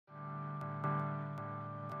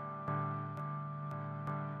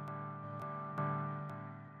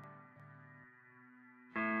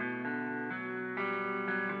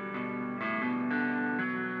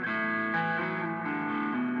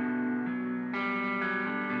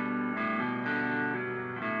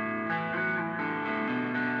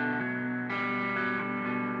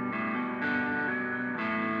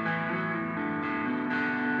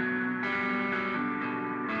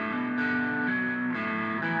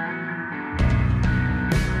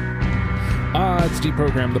God's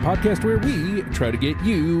Deprogram, the podcast where we try to get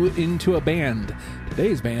you into a band.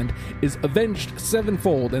 Today's band is Avenged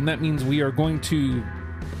Sevenfold, and that means we are going to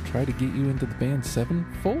try to get you into the band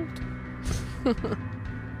Sevenfold?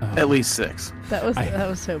 At least 6. That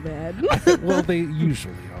was so bad. Well, they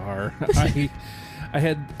usually are. I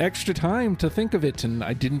had extra time to think of it, and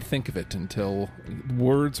I didn't think of it until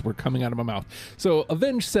words were coming out of my mouth. So,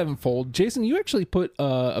 Avenged Sevenfold. Jason, you actually put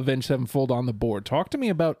Avenged Sevenfold on the board. Talk to me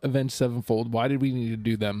about Avenged Sevenfold. Why did we need to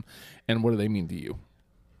do them, and what do they mean to you?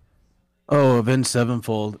 Oh, Avenged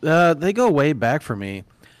Sevenfold. They go way back for me.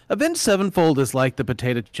 Avenged Sevenfold is like the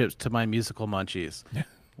potato chips to my musical munchies.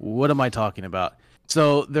 What am I talking about?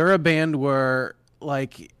 So, they're a band where,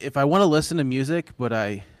 like, if I want to listen to music, but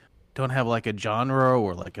I don't have like a genre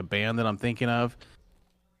or like a band that I'm thinking of,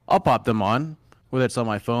 I'll pop them on, whether it's on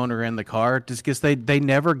my phone or in the car, just because they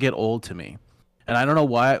never get old to me. And I don't know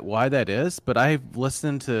why that is, but I've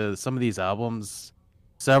listened to some of these albums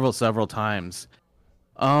several times.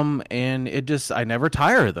 And it just, I never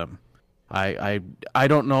tire of them. I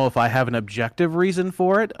don't know if I have an objective reason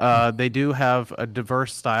for it. They do have a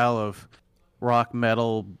diverse style of rock,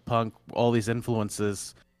 metal, punk, all these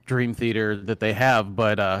influences, Dream Theater that they have,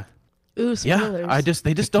 but Ooh, spoilers. yeah,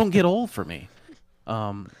 they just don't get old for me.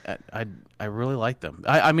 I really like them.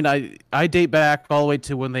 I mean, I date back all the way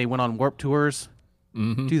to when they went on Warped Tours,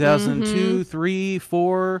 2002, 3,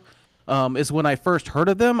 4. Is when I first heard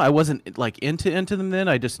of them. I wasn't like into them then.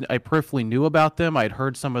 I peripherally knew about them. I'd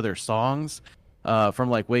heard some of their songs from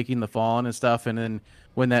like Waking the Fallen and stuff. And then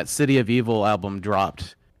when that City of Evil album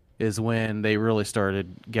dropped, is when they really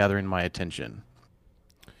started gathering my attention.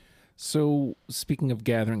 So, speaking of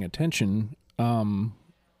gathering attention, one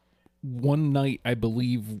night, I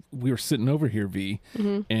believe, we were sitting over here, V,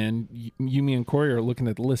 and you, me, and Corey are looking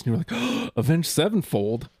at the list, and you're like, oh, Avenged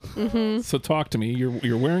Sevenfold. So talk to me.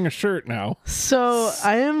 You're wearing a shirt now. So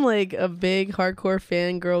I am like a big hardcore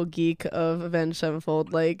fangirl geek of Avenged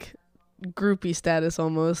Sevenfold, like groupie status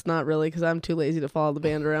almost. Not really, because I'm too lazy to follow the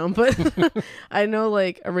band around, but I know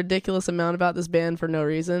like a ridiculous amount about this band for no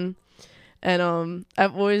reason. And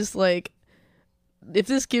I've always like, if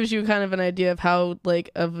this gives you kind of an idea of how like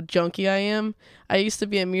of a junkie I am, I used to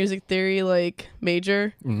be a music theory like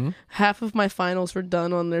major. Half of my finals were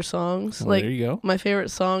done on their songs. Well, like there you go. My favorite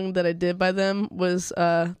song that I did by them was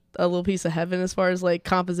A Little Piece of Heaven, as far as like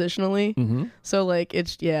compositionally. So like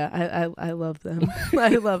it's I love them. I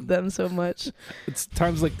love them so much. It's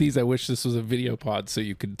times like these I wish this was a video pod so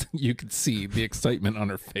you could see the excitement on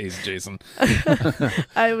her face, Jason.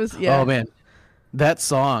 I was Oh man, that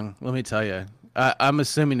song. Let me tell you. I'm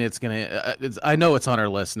assuming it's gonna. I know it's on our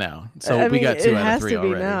list now, so I we mean, got 2 it out has of 3 to be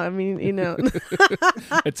already. now. I mean, you know.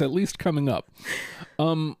 It's at least coming up.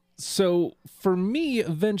 So for me,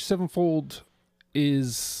 Avenged Sevenfold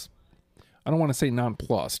is, I don't want to say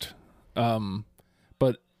nonplussed,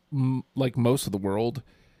 but like most of the world,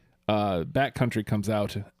 Backcountry comes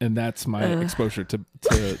out, and that's my exposure to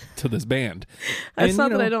this band. It's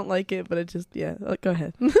not that I don't like it, but it just go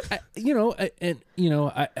ahead.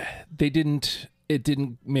 It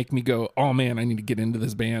didn't make me go, oh man, I need to get into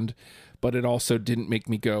this band, but it also didn't make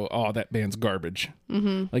me go, oh, that band's garbage.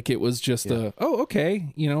 Like it was just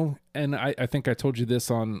okay, and I think I told you this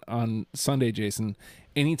on Sunday, Jason.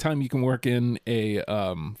 Anytime you can work in a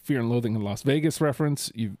Fear and Loathing in Las Vegas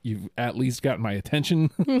reference, you've at least gotten my attention.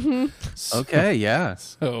 Okay, yeah.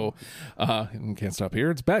 So, can't stop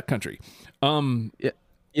here. It's Backcountry.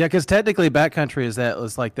 Yeah, because technically Backcountry is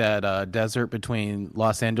like that desert between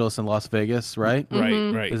Los Angeles and Las Vegas, right?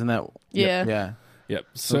 Right. Isn't that? Yeah. Yep.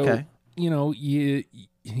 So, Okay. you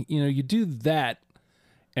do that,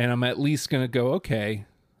 and I'm at least going to go, okay,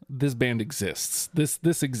 this band exists.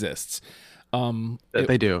 This exists.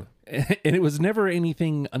 They do. And it was never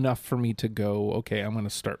anything enough for me to go, okay, I'm going to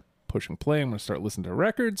start pushing play. I'm going to start listening to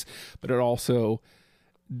records. But it also,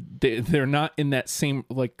 they're not in that same,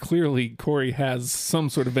 like, clearly Corey has some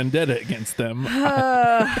sort of vendetta against them.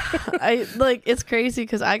 It's crazy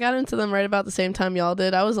because I got into them right about the same time y'all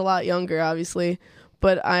did. I was a lot younger, obviously,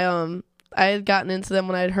 but I had gotten into them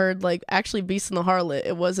when I had heard like actually Beast and the Harlot.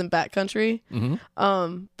 It wasn't Backcountry.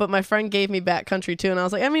 But my friend gave me Backcountry too, and I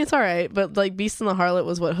was like, I mean, it's all right, but like Beast and the Harlot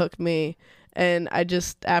was what hooked me, and I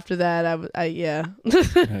just after that,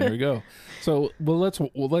 There we go. So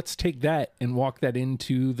let's take that and walk that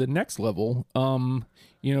into the next level.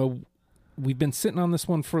 We've been sitting on this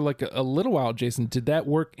one for like a little while, Jason. Did that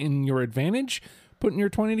work in your advantage, putting your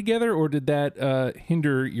 20 together, or did that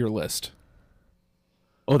hinder your list?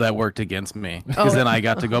 Oh, that worked against me. Because then I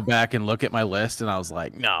got to go back and look at my list, and I was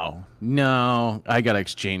like, no, I got to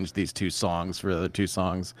exchange these 2 songs for the other 2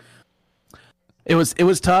 songs. It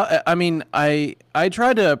was tough. I mean, I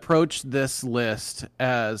tried to approach this list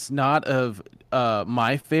as not of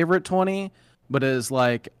my favorite 20, but as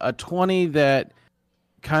like a 20 that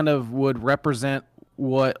kind of would represent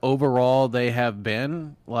what overall they have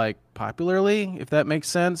been like popularly, if that makes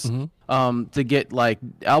sense. To get like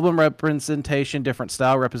album representation, different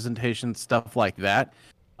style representation, stuff like that.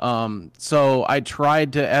 So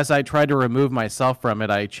as I tried to remove myself from it,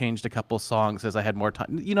 I changed a couple songs as I had more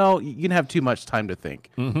time. You know, you can have too much time to think.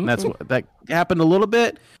 And that's what that happened a little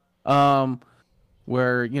bit.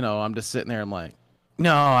 Where, you know, I'm just sitting there, I'm like,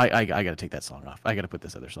 no, I got to take that song off. I got to put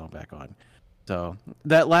this other song back on. So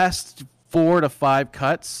that last 4 to 5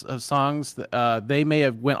 cuts of songs, they may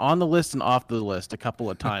have went on the list and off the list a couple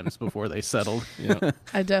of times before they settled. Yeah.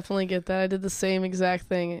 I definitely get that. I did the same exact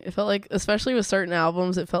thing. It felt like, especially with certain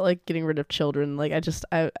albums, it felt like getting rid of Children. Like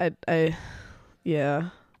yeah.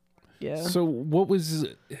 So what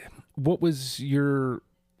was your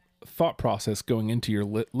thought process going into your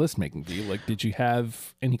list making? Like, did you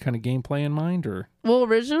have any kind of gameplay in mind, or? Well,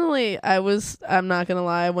 originally I'm not gonna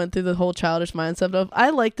lie, I went through the whole childish mindset of,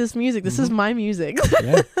 I like this music. This is my music.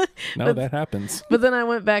 Yeah. No, that happens. But then I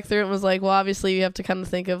went back through it and was like, well, obviously you have to kind of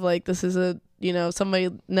think of like, this is a, you know, somebody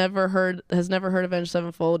has never heard Avenged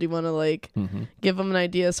Sevenfold. You want to like give them an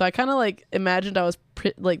idea. So I kind of like imagined I was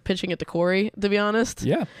like pitching it to Corey, to be honest.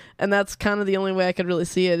 Yeah. And that's kind of the only way I could really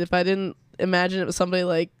see it. If I didn't imagine it was somebody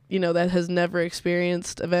like, you know, that has never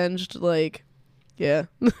experienced Avenged, like, yeah.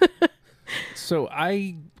 So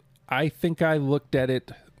I think I looked at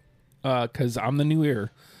it because I'm the new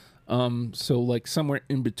ear. So like somewhere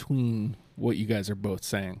in between what you guys are both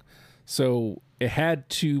saying. So it had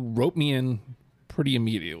to rope me in pretty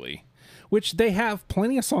immediately, which they have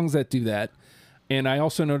plenty of songs that do that. And I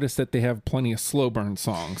also noticed that they have plenty of slow burn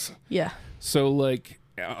songs. Yeah. So like,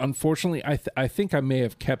 unfortunately, I think I may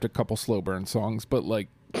have kept a couple slow burn songs, but like,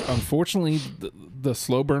 unfortunately, the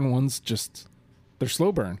slow burn ones just, they're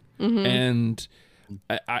slow burn. And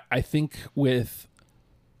I think with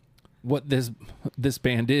what this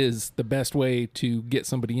band is, the best way to get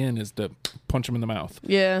somebody in is to punch them in the mouth.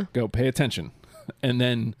 Yeah. Go pay attention, and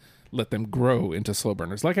then let them grow into slow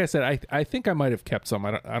burners. Like I said, I think I might have kept some.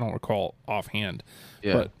 I don't recall offhand.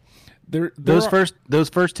 Yeah. But those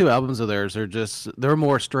first 2 albums of theirs are they're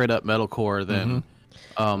more straight up metalcore than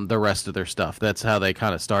the rest of their stuff. That's how they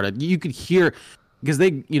kind of started. You could hear, because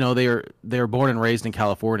they're born and raised in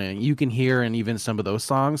California. You can hear in even some of those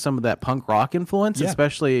songs some of that punk rock influence,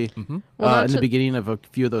 especially in the beginning of a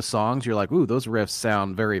few of those songs. You're like, ooh, those riffs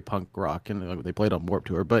sound very punk rock, and they played on Warped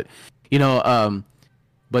Tour. But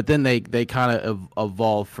but then they kind of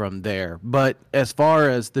evolve from there. But as far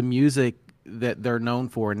as the music that they're known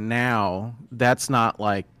for now, that's kind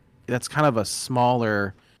of a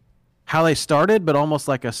smaller, how they started, but almost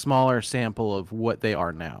like a smaller sample of what they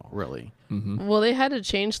are now, really. Well, they had to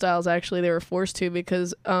change styles, actually. They were forced to,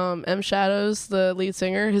 because M. Shadows, the lead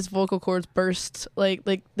singer, his vocal cords burst, like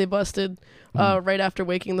they busted right after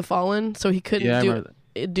Waking the Fallen, so he couldn't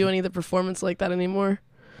do any of the performance like that anymore.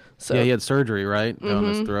 So yeah, he had surgery, right? On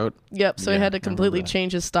his throat. Yep, so he had to completely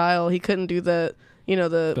change his style. He couldn't do the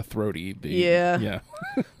throaty. Yeah.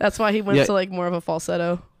 That's why he went to like more of a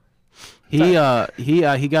falsetto. He got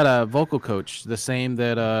a vocal coach, the same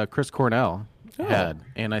that Chris Cornell had,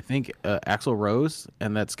 and I think Axl Rose,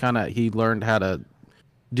 and that's kind of, he learned how to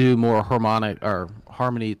do more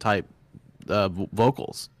harmony type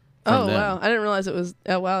vocals. Oh wow, I didn't realize it was.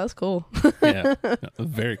 Oh wow, that's cool. Yeah,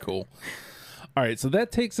 very cool. All right, so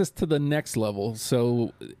that takes us to the next level.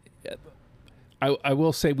 So I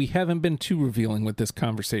will say we haven't been too revealing with this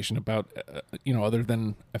conversation about, other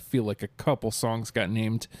than I feel like a couple songs got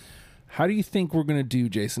named. How do you think we're going to do,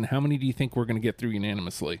 Jason? How many do you think we're going to get through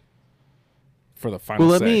unanimously for the final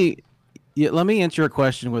let say? let me answer your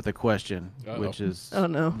question with a question, which is, oh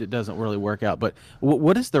no, it doesn't really work out. But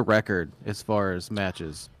what is the record as far as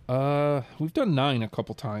matches? We've done 9 a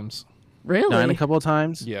couple times. Really? 9 a couple of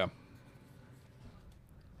times? Yeah.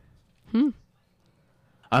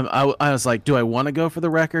 I was like, do I want to go for the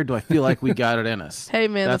record? Do I feel like we got it in us? Hey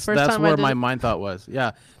man, that's the first time where I did my mind thought was.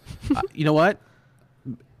 Yeah. You know what?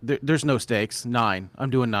 There's no stakes. 9. I'm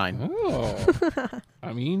doing 9. Oh.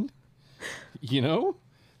 I mean,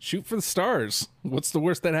 shoot for the stars. What's the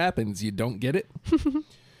worst that happens? You don't get it?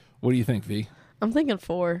 What do you think, V? I'm thinking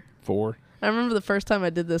 4. 4? I remember the first time I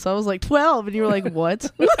did this, I was like 12, and you were like, what?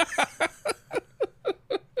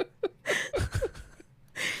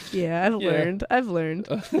 Yeah, I've learned.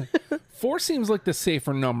 4 seems like the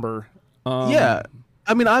safer number. Yeah.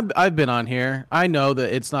 I mean, I've been on here. I know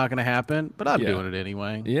that it's not going to happen, but I'm doing it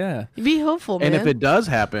anyway. Yeah. Be hopeful, man. And if it does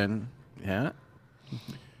happen, yeah.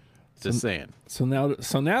 Just saying. So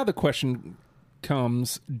now the question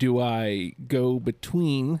comes: do I go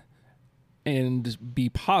between and be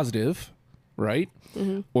positive, right?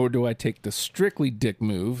 Or do I take the strictly dick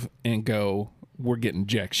move and go, we're getting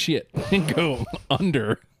jack shit, and go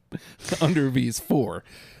under V's 4?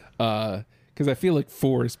 Because I feel like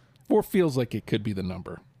 4 feels like it could be the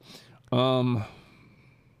number. I'm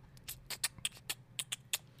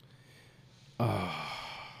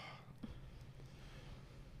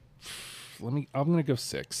gonna go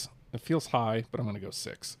 6. It feels high, but I'm gonna go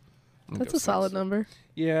 6. That's a solid number.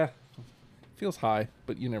 Yeah, feels high,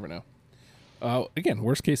 but you never know. Again,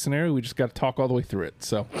 worst case scenario, we just got to talk all the way through it.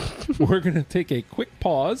 So we're gonna take a quick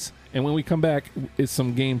pause, and when we come back, is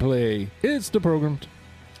some gameplay. It's deprogrammed.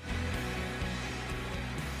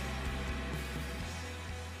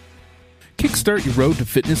 Kickstart your road to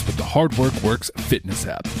fitness with the Hard Work Works fitness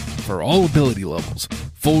app. For all ability levels,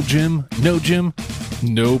 full gym,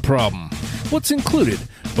 no problem. What's included?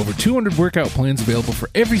 Over 200 workout plans available for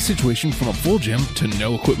every situation, from a full gym to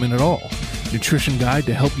no equipment at all. Nutrition guide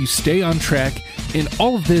to help you stay on track, and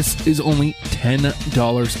all of this is only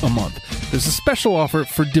 $10 a month. There's a special offer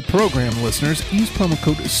for Deprogram listeners. Use promo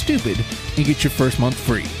code STUPID and get your first month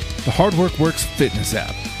free. The Hard Work Works fitness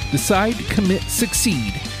app. Decide, commit,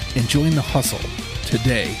 succeed, and join the hustle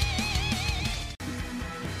today.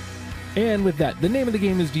 And with that, the name of the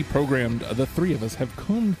game is Deprogrammed. The three of us have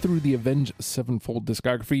combed through the Avenged Sevenfold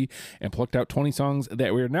discography and plucked out 20 songs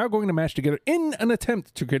that we are now going to mash together in an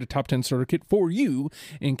attempt to create a top 10 starter kit for you,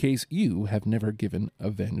 in case you have never given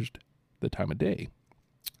Avenged the time of day.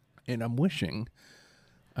 And I'm wishing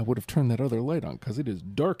I would have turned that other light on, because it is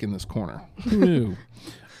dark in this corner. Who knew?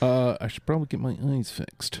 I should probably get my eyes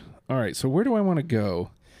fixed. All right, so where do I want to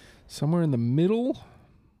go? Somewhere in the middle,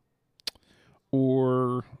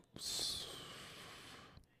 or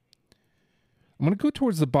I'm going to go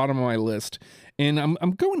towards the bottom of my list, and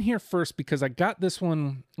I'm going here first because I got this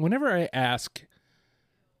one. Whenever I ask,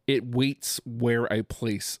 it weights where I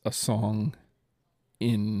place a song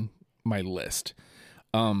in my list.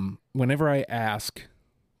 Whenever I ask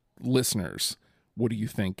listeners, what do you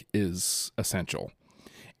think is essential?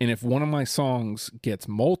 And if one of my songs gets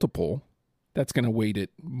multiple, that's going to weight it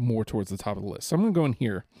more towards the top of the list. So I'm going to go in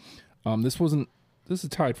here. This is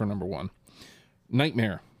tied for number 1.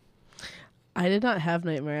 Nightmare. I did not have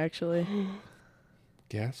Nightmare, actually.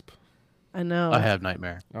 Gasp. I know. I have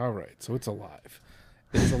Nightmare. All right, so it's alive.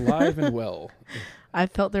 It's alive and well. I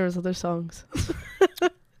felt there was other songs.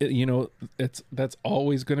 That's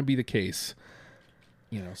always going to be the case.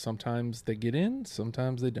 Sometimes they get in,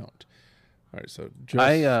 sometimes they don't. All right, so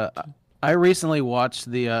I recently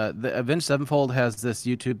watched the Avenged Sevenfold has this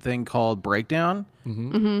YouTube thing called Breakdown,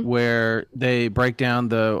 where they break down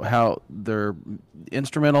how their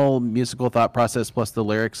instrumental musical thought process plus the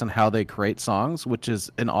lyrics and how they create songs, which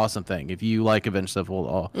is an awesome thing. If you like Avenged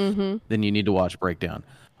Sevenfold, then you need to watch Breakdown.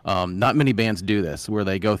 Not many bands do this, where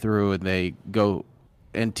they go through and they go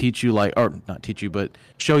and teach you, or not teach you, but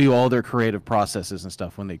show you all their creative processes and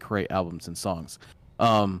stuff when they create albums and songs.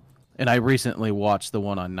 And I recently watched the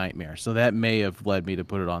one on Nightmare, so that may have led me to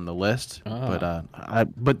put it on the list.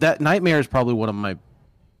 But that Nightmare is probably one of my,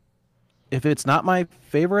 if it's not my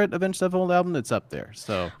favorite Avenged Sevenfold album, it's up there.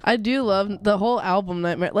 So I do love the whole album,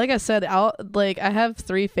 Nightmare. Like I said, I have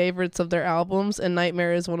 3 favorites of their albums, and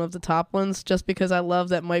Nightmare is one of the top ones, just because I love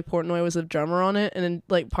that Mike Portnoy was a drummer on it, and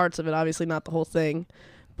parts of it, obviously not the whole thing,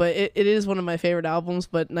 but it is one of my favorite albums.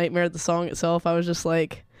 But Nightmare, the song itself, I was just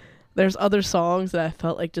like, there's other songs that I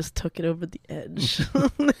felt like just took it over the edge.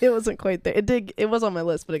 It wasn't quite there. It was on my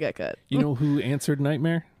list, but it got cut. You know who answered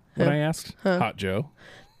Nightmare when I asked? Hot Joe.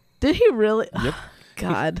 Did he really? Yep.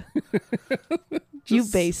 God. You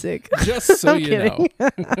basic. Just so you kidding. know.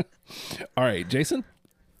 All right, Jason?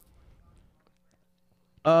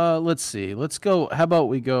 Let's see. Let's go. How about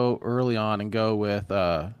we go early on and go with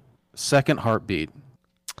Second Heartbeat?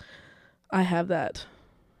 I have that.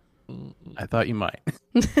 I thought you might.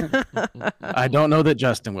 I don't know that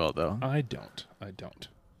Justin will, though. I don't.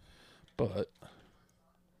 But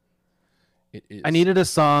it is. I needed a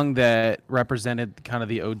song that represented kind of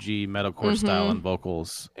the OG metalcore style and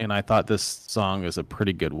vocals, and I thought this song is a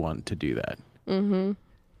pretty good one to do that.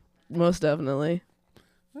 Most definitely.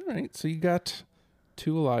 All right, so you got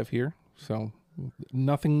 2 alive here, so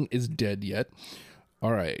nothing is dead yet.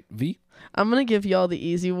 All right, V? I'm going to give y'all the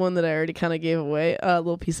easy one that I already kind of gave away. A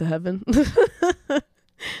Little Piece of Heaven.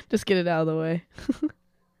 Just get it out of the way.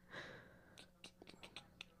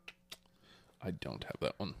 I don't have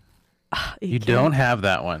that one. You don't have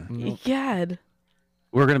that one? Nope. God.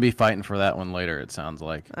 We're going to be fighting for that one later, it sounds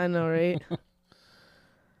like. I know, right?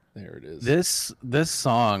 There it is. This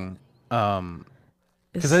song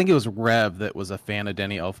Because I think it was Rev that was a fan of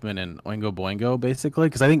Danny Elfman and Oingo Boingo, basically.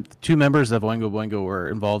 Because I think 2 members of Oingo Boingo were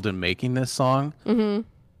involved in making this song. Mm-hmm.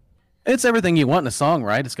 It's everything you want in a song,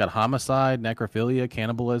 right? It's got homicide, necrophilia,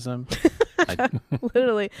 cannibalism.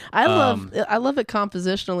 Literally, I love it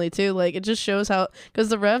compositionally too. Like it just shows how, because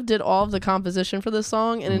the Rev did all of the composition for this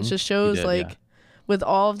song, and it just shows with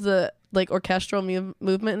all of the like orchestral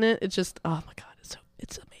movement in it. It's just, oh my god,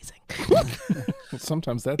 it's amazing.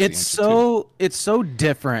 Sometimes that's it's so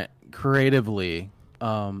different creatively.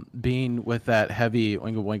 Being with that heavy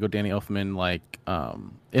Oingo Boingo Danny Elfman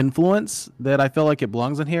influence, that I feel like it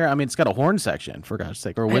belongs in here. I mean, it's got a horn section, for God's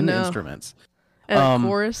sake, or wind instruments. And a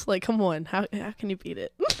chorus, like, come on, how can you beat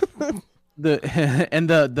it? the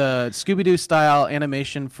Scooby-Doo style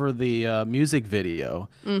animation for the music video.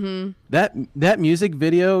 Mm-hmm. That music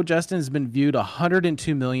video, Justin, has been viewed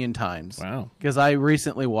 102 million times. Wow! Because I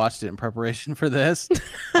recently watched it in preparation for this.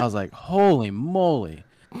 I was like, holy moly!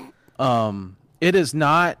 It is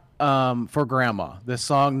not for grandma, this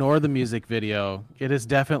song, nor the music video. It is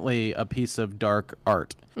definitely a piece of dark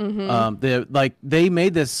art. Mm-hmm. They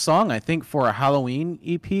made this song, I think, for a Halloween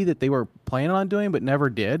EP that they were planning on doing but never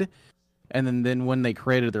did. And then when they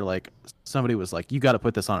created, somebody was like, you got to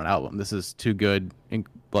put this on an album. This is too good and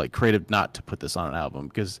like creative not to put this on an album,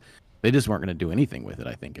 because they just weren't going to do anything with it,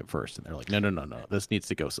 I think, at first. And they're like, no, this needs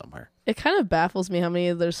to go somewhere. It kind of baffles me how many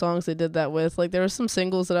of their songs they did that with. Like, there were some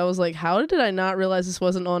singles that I was like, how did I not realize this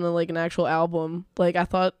wasn't on an actual album? Like, I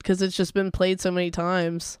thought, because it's just been played so many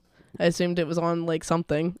times, I assumed it was on, like,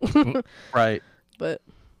 something. Right. But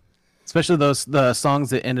especially the songs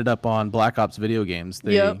that ended up on Black Ops video games.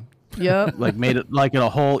 They Yep. like made it like a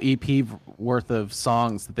whole EP worth of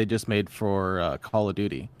songs that they just made for Call of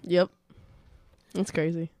Duty. Yep. That's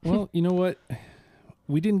crazy. Well, you know what?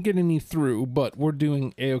 We didn't get any through, but we're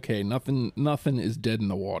doing A-okay. Nothing is dead in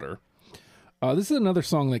the water. This is another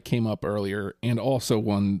song that came up earlier, and also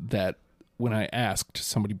one that when I asked,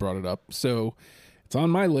 somebody brought it up. So it's on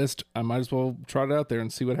my list. I might as well trot it out there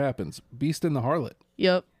and see what happens. Beast and the Harlot.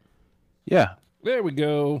 Yep. Yeah. There we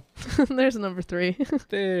go. There's number 3.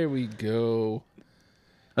 There we go.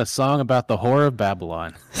 A song about the whore of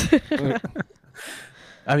Babylon.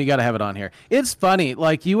 I mean, you got to have it on here. It's funny.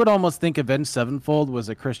 Like, you would almost think Avenged Sevenfold was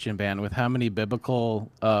a Christian band with how many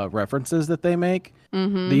biblical references that they make.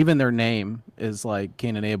 Mm-hmm. Even their name is like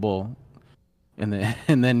Cain and Abel. And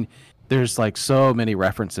then there's like so many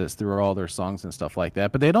references through all their songs and stuff like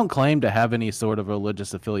that. But they don't claim to have any sort of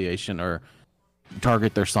religious affiliation or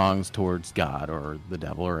target their songs towards God or the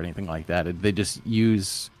devil or anything like that. They just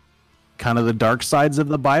use kind of the dark sides of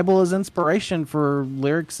the Bible as inspiration for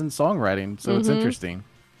lyrics and songwriting. So It's interesting.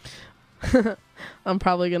 I'm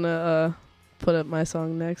probably going to put up my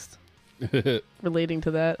song next relating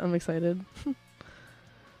to that. I'm excited.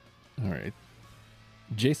 All right.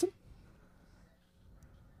 Jason?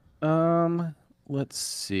 Let's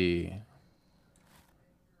see.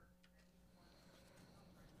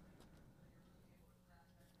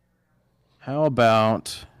 How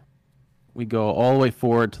about we go all the way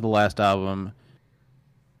forward to the last album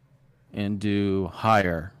and do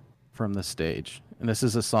Higher from the Stage. And this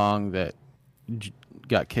is a song that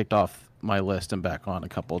got kicked off my list and back on a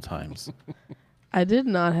couple of times. I did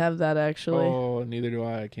not have that, actually. Oh, neither do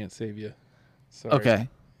I. I can't save you. Sorry. Okay.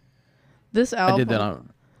 This album, I did that on...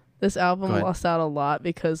 This album lost out a lot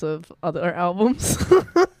because of other albums.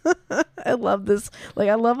 I love this. Like,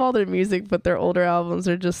 I love all their music, but their older albums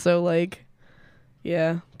are just so, like...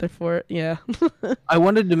 Yeah, therefore, yeah. I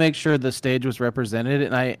wanted to make sure the stage was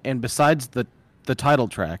represented, and besides the title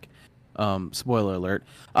track, spoiler alert,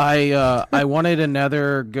 I wanted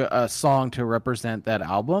another song to represent that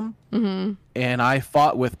album, and I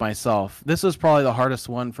fought with myself. This was probably the hardest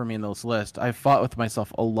one for me in this list. I fought with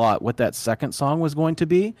myself a lot what that second song was going to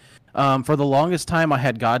be. For the longest time, I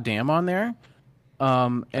had Goddamn on there,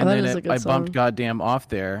 and then I bumped Goddamn off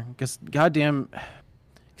there because Goddamn,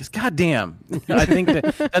 I think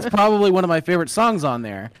that's probably one of my favorite songs on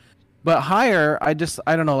there. But Higher, I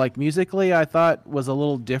don't know, like musically, I thought was a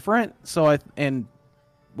little different. So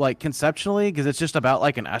like conceptually, because it's just about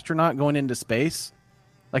like an astronaut going into space.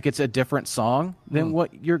 Like it's a different song than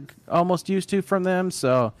what you're almost used to from them.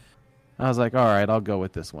 So I was like, all right, I'll go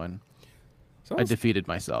with this one. So I defeated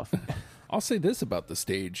myself. I'll say this about the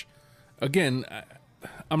stage. Again,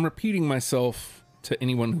 I'm repeating myself to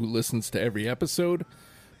anyone who listens to every episode.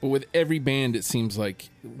 But with every band, it seems like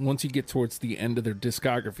once you get towards the end of their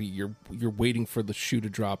discography, you're waiting for the shoe to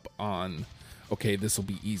drop on, okay, this will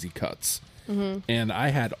be easy cuts. Mm-hmm. And I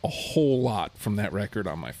had a whole lot from that record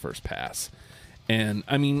on my first pass. And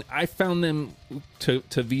I mean, I found them to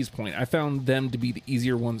V's point. I found them to be the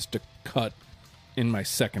easier ones to cut in my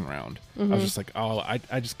second round. I was just like, oh,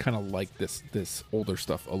 I just kind of like this older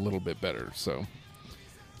stuff a little bit better. So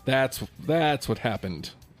that's what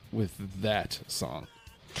happened with that song.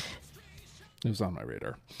 It was on my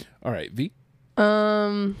radar. All right, V.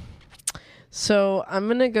 So I'm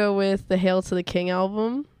gonna go with the Hail to the King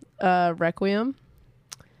album, Requiem.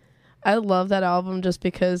 I love that album just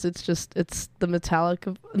because it's the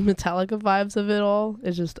Metallica vibes of it all.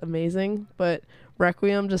 It's just amazing. But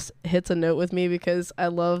Requiem just hits a note with me because I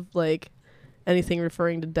love like anything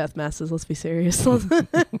referring to death masses. Let's be serious.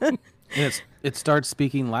 It starts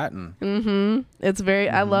speaking Latin. It's very.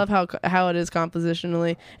 I love how it is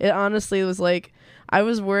compositionally. It honestly was like I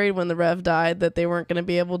was worried when the Rev died that they weren't going to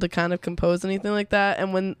be able to kind of compose anything like that.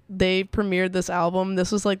 And when they premiered this album,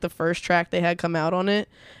 this was like the first track they had come out on it,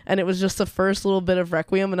 and it was just the first little bit of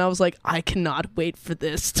Requiem, and I was like, I cannot wait for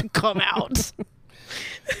this to come out.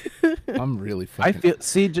 I'm really fucking...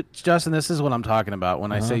 Justin, this is what I'm talking about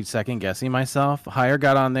when I say second guessing myself. Higher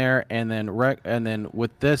got on there, and then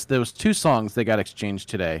with this, there was 2 songs that got exchanged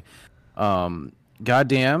today.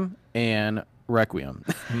 Goddamn and Requiem.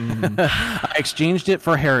 I exchanged it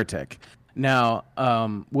for Heretic. Now,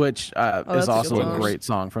 which is also a great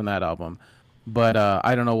song from that album. But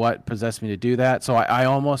I don't know what possessed me to do that. So I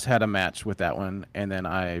almost had a match with that one, and then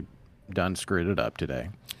I done screwed it up today.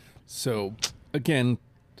 So again,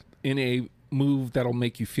 in a move that'll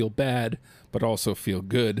make you feel bad but also feel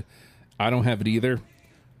good, I don't have it either,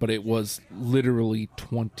 but it was literally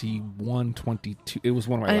 21, 22. It was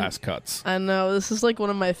one of my last cuts. I know, this is like one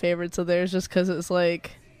of my favorites of theirs just because it's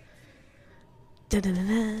like it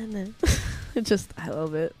just, I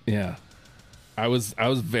love it. Yeah, I was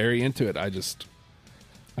very into it. I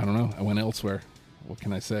don't know, I went elsewhere. What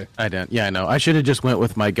can I say? I didn't. Yeah, I know. I should have just went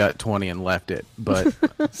with my gut 20 and left it, but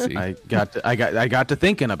I got to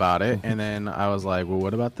thinking about it, and then I was like, well,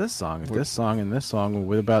 what about this song? This song and this song.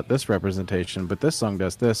 What about this representation? But this song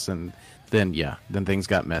does this, and then things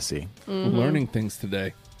got messy. Learning things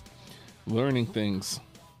today. Learning things.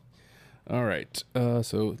 All right.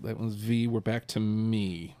 So that was V. We're back to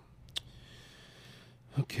me.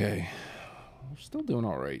 Okay. We're still doing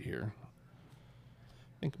all right here.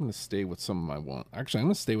 I think I'm going to stay with some of my one. Actually, I'm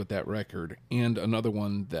going to stay with that record and another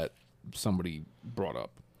one that somebody brought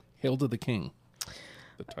up. Hail to the King,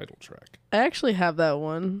 the title track. I actually have that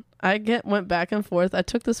one. Went back and forth. I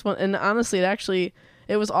took this one, and honestly,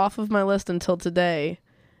 it was off of my list until today,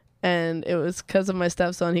 and it was because of my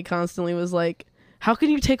stepson. He constantly was like, "How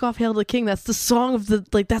can you take off Hail to the King? That's the song of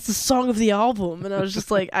the album." And I was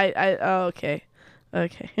just like, oh, okay.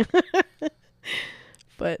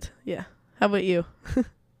 But yeah. How about you?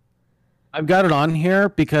 I've got it on here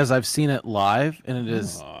because I've seen it live, and it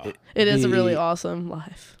is really awesome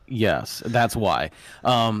live. Yes, that's why.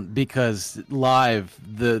 Because live,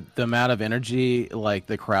 the amount of energy like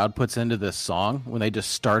the crowd puts into this song when they just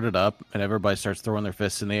start it up and everybody starts throwing their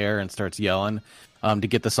fists in the air and starts yelling to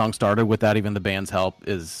get the song started without even the band's help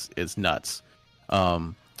is nuts.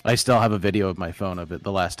 I still have a video of my phone of it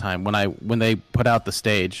the last time when they put out the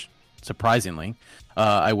stage. Surprisingly,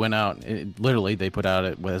 I went out. Literally, they put out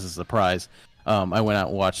it as a surprise. I went out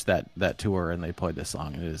and watched that tour, and they played this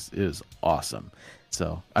song. It is awesome.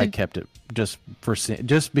 So I kept it just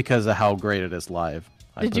because of how great it is live.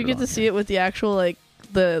 Did you get to see it with the actual like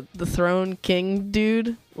the Throne King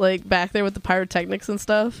dude like back there with the pyrotechnics and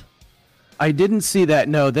stuff? I didn't see that.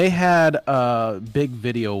 No, they had big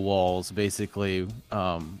video walls basically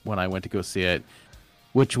when I went to go see it.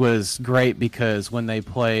 Which was great because when they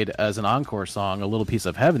played as an encore song, A Little Piece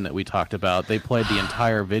of Heaven that we talked about, they played the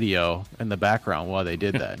entire video in the background while they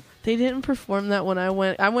did that. They didn't perform that when I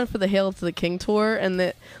went. I went for the Hail to the King tour, and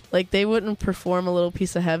they wouldn't perform A Little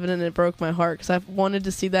Piece of Heaven, and it broke my heart because I've wanted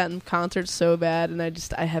to see that in concert so bad, and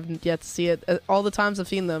I haven't yet to see it. All the times I've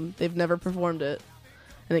seen them, they've never performed it.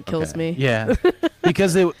 And it kills me. Yeah,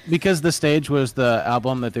 because the stage was the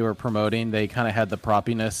album that they were promoting. They kind of had the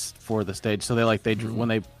proppiness for the stage, so when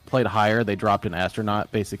they played Higher, they dropped an astronaut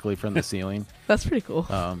basically from the ceiling. That's pretty cool.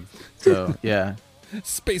 So yeah,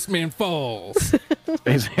 Spaceman Falls.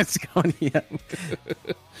 Spaceman's going. Yeah.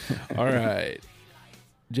 All right,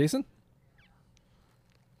 Jason.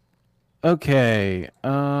 Okay.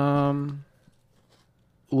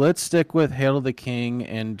 Let's stick with Hail to the King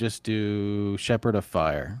and just do Shepherd of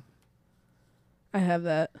Fire. I have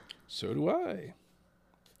that. So do I.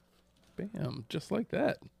 Bam, just like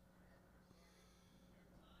that.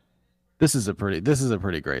 This is a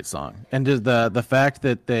pretty great song, and just the fact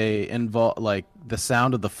that they involve like the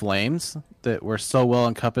sound of the flames that were so well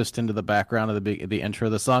encompassed into the background of the intro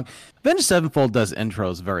of the song. Avenged Sevenfold does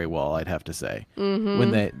intros very well, I'd have to say.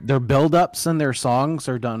 When their build-ups and their songs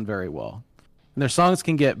are done very well. And their songs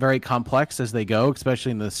can get very complex as they go,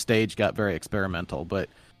 especially in the stage got very experimental. But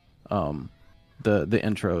the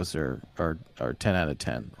intros are 10 out of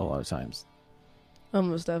 10 a lot of times.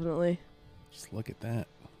 Almost definitely. Just look at that.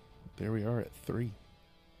 There we are at 3.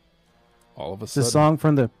 All of a It's sudden.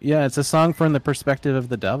 it's a song from the perspective of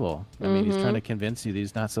the devil. I mean, he's trying to convince you that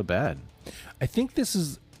he's not so bad. I think this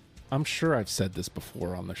is, I'm sure I've said this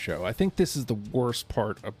before on the show. I think this is the worst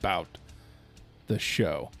part about the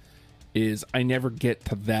show is I never get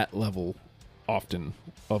to that level often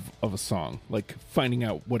of a song, like finding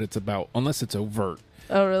out what it's about, unless it's overt.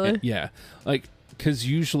 Oh, really? Yeah. Like, because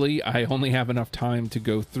usually I only have enough time to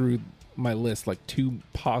go through my list like 2,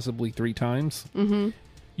 possibly 3 times.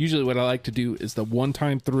 Usually what I like to do is the one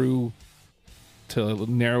time through to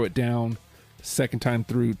narrow it down, second time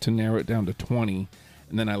through to narrow it down to 20,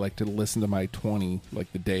 and then I like to listen to my 20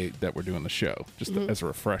 like the day that we're doing the show, just as a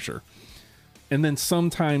refresher. And then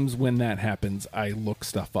sometimes when that happens, I look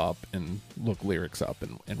stuff up and look lyrics up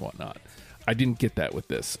and whatnot. I didn't get that with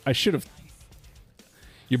this. I should have.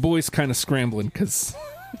 Your boy's kind of scrambling because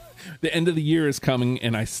the end of the year is coming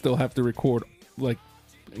and I still have to record, like,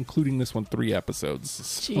 including this one, 3 episodes.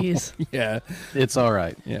 So, Jeez. yeah. It's all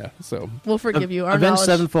right. Yeah. So We'll forgive you. Our Avenged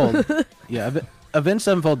knowledge. Sevenfold. Avenged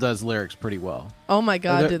Sevenfold does lyrics pretty well. Oh my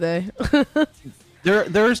God, do they?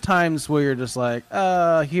 There's times where you're just like,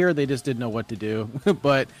 here they just didn't know what to do.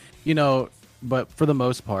 But for the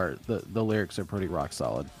most part, the lyrics are pretty rock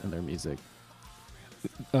solid in their music.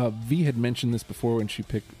 V had mentioned this before when she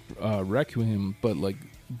picked Requiem, but like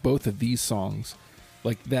both of these songs,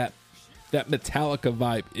 like that Metallica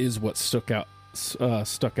vibe is what stuck out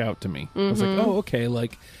to me. I was like, oh, okay,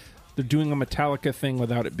 like they're doing a Metallica thing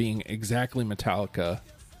without it being exactly Metallica.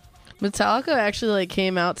 Metallica actually like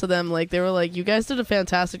came out to them like they were like, you guys did a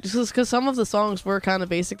fantastic, just because some of the songs were kind of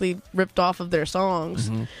basically ripped off of their songs,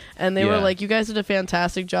 and they were like, you guys did a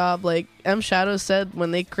fantastic job. Like M Shadows said when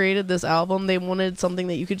they created this album, they wanted something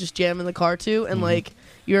that you could just jam in the car to, and like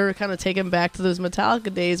you're kind of taken back to those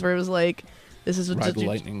Metallica days where it was like, this is what Ride the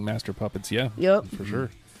Lightning, Master Puppets, yeah, Yep, for sure.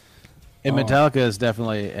 And Metallica is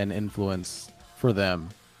definitely an influence for them.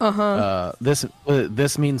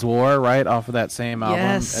 This Means War, right off of that same album.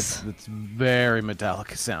 Yes. It's very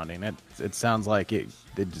Metallica sounding. It sounds like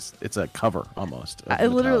it's a cover almost. Of I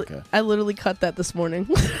Metallica. literally cut that this morning.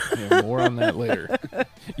 Yeah, more on that later.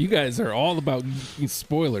 You guys are all about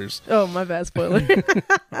spoilers. Oh, my bad, spoiler.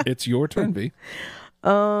 It's your turn, V.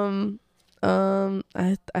 I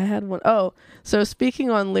had one. Oh, so speaking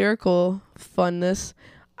on lyrical funness,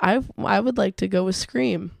 I would like to go with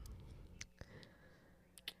Scream.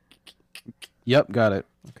 Yep, got it.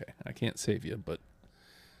 Okay, I can't save you, but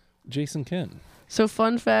Jason can. So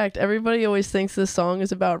fun fact, everybody always thinks this song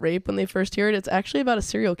is about rape when they first hear it. It's actually about a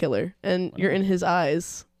serial killer, and you're in his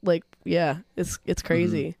eyes. Like, yeah, it's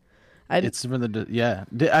crazy. It's from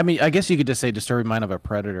the I mean, I guess you could just say Disturbing Mind of a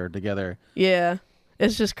Predator together. Yeah,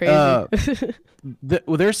 it's just crazy.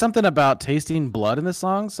 There's something about tasting blood in the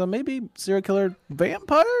song, so maybe serial killer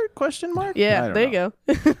vampire ? Yeah, there you go.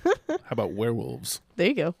 How about werewolves? There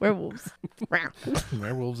you go, werewolves.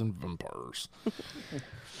 Werewolves and vampires.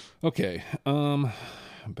 Okay,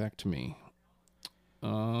 back to me.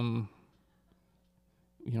 You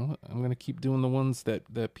know what? I'm gonna keep doing the ones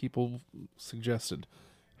that people suggested.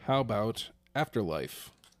 How about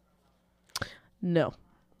Afterlife? No.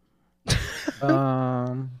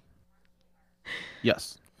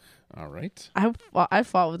 Yes. All right. I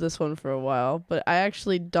fought with this one for a while, but I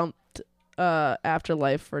actually dumped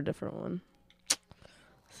Afterlife for a different one.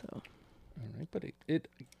 So. All right, but it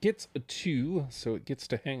gets a 2, so it gets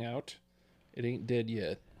to hang out. It ain't dead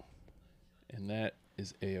yet, and that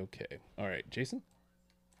is A-okay. All right, Jason.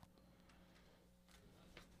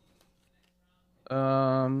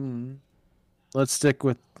 Let's stick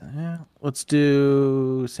with. Let's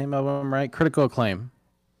do same album, right? Critical Acclaim.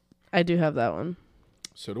 I do have that one.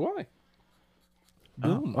 So do I.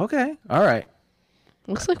 Boom. Oh, okay. All right.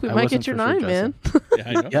 Looks like we I might wasn't get your for sure, 9, man. Yeah,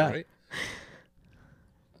 I know, Yeah. right?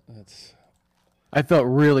 That's. I felt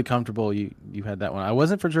really comfortable you had that one. I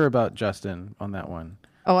wasn't for sure about Justin on that one.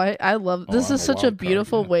 Oh, I love this. I'm Is a such a wild card,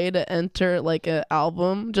 beautiful yeah. way to enter like an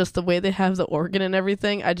album. Just the way they have the organ and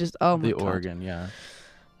everything. I just my The God. organ, yeah.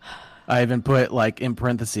 I even put like in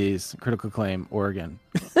parentheses Critical Acclaim organ.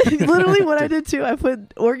 Literally what I did too. I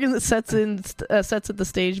put organ that sets at the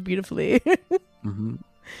stage beautifully. Mm-hmm.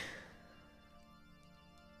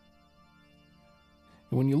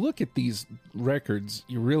 When you look at these records,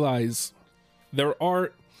 you realize there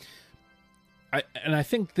are, I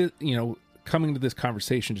think that, coming to this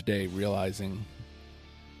conversation today, realizing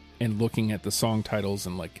and looking at the song titles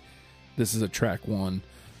and like, this is a track one,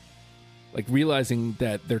 like realizing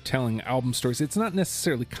that they're telling album stories. It's not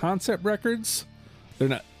necessarily concept records. They're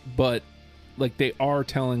not, but like they are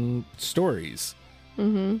telling stories.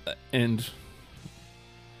 And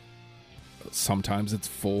sometimes it's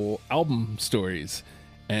full album stories.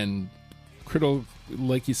 And Critical,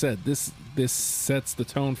 like you said, this sets the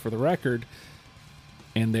tone for the record,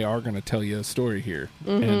 and they are going to tell you a story here.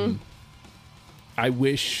 And I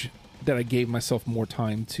wish that I gave myself more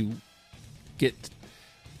time to get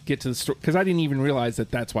to the story, because I didn't even realize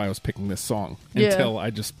that that's why I was picking this song until I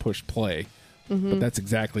just pushed play. But that's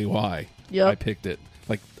exactly why I picked it.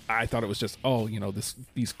 Like I thought it was just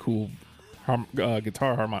these cool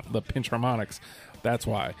guitar the pinch harmonics. That's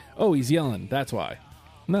why. Oh, he's yelling. That's why.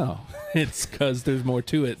 No, it's because there's more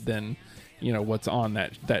to it than what's on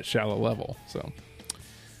that shallow level. So,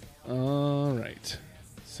 all right.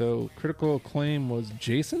 So Critical Acclaim was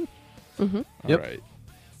Jason. All right.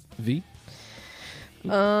 V.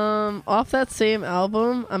 Off that same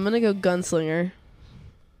album, I'm gonna go Gunslinger.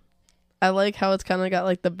 I like how it's kind of got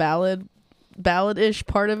like the ballad-ish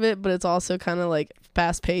part of it, but it's also kind of like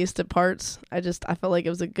fast-paced at parts. I felt like it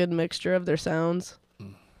was a good mixture of their sounds.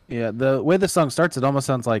 Yeah, the way the song starts, it almost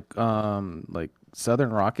sounds like southern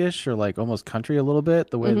rockish or like almost country a little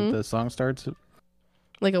bit. The way that the song starts,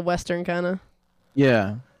 like a western kind of.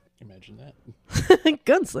 Yeah. Imagine that.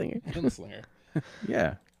 Gunslinger.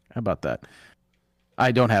 Yeah. How about that?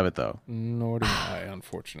 I don't have it though. Nor do I,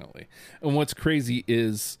 unfortunately. And what's crazy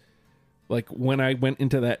is, like, when I went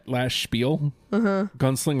into that last spiel,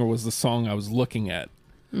 Gunslinger was the song I was looking at,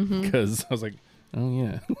 because I was like, oh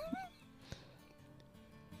yeah.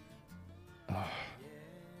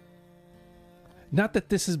 Not that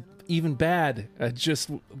this is even bad.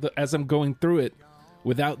 As I'm going through it,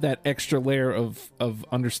 without that extra layer of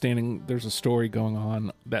understanding there's a story going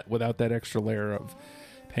on, that without that extra layer of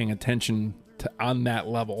paying attention to on that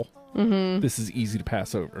level, this is easy to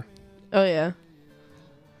pass over. Oh yeah.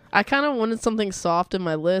 I kind of wanted something soft in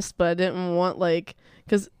my list, but I didn't want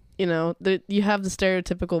because you have the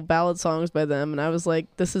stereotypical ballad songs by them, and I was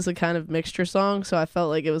like, this is a kind of mixture song, so I felt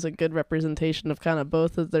like it was a good representation of kind of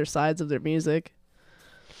both of their sides of their music.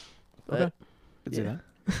 But, okay. Could see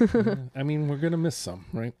that. I mean, we're gonna miss some,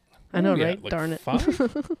 right? I know, right? Like darn it.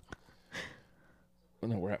 5?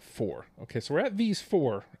 No, we're at 4. Okay, so we're at these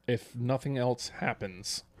 4. If nothing else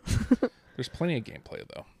happens, there's plenty of gameplay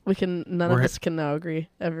though. None of us can now agree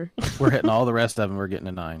ever. We're hitting all the rest of them. We're getting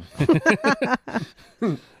a 9.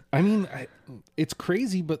 I mean, it's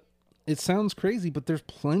crazy, but it sounds crazy, but there's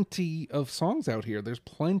plenty of songs out here. There's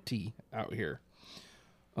plenty out here.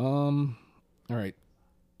 All right.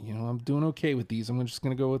 I'm doing okay with these. I'm just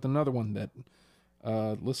going to go with another one that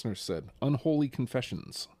listeners said. Unholy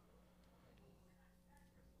Confessions.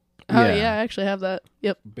 Oh, yeah, I actually have that.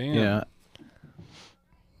 Yep. Bam. Yeah.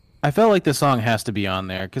 I felt like this song has to be on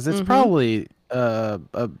there because it's probably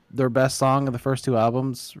their best song of the first 2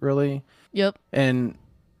 albums, really. Yep. And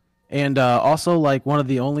also like one of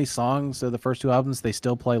the only songs of the first 2 albums they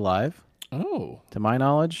still play live. Oh. To my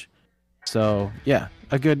knowledge. So, yeah,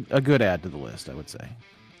 a good add to the list, I would say.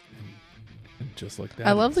 And just like that.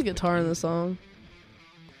 I love the guitar in the song.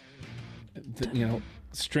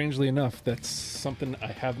 Strangely enough, that's something I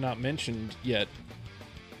have not mentioned yet.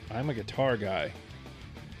 I'm a guitar guy,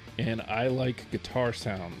 and I like guitar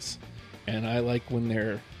sounds, and I like when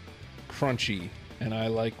they're crunchy, and I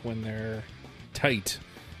like when they're tight,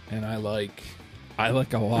 and I like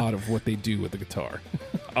a lot of what they do with the guitar.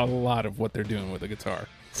 A lot of what they're doing with the guitar.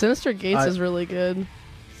 Sinister Gates is really good.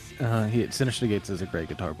 Sinister Gates is a great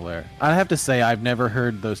guitar player. I have to say, I've never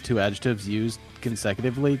heard those 2 adjectives used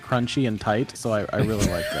consecutively, crunchy and tight, so I really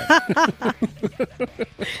like that.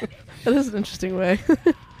 That is an interesting way.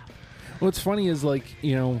 What's funny is,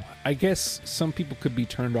 I guess some people could be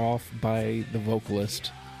turned off by the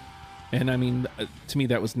vocalist. And, I mean, to me,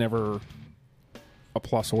 that was never a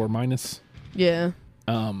plus or minus. Yeah.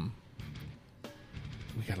 We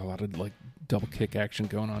got a lot of, double kick action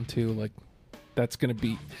going on, too. That's going to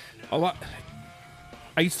be a lot.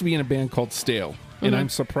 I used to be in a band called Stale, and I'm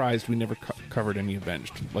surprised we never covered any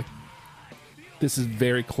Avenged. This is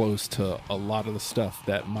very close to a lot of the stuff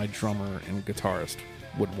that my drummer and guitarist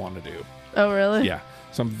would want to do. Oh, really? Yeah.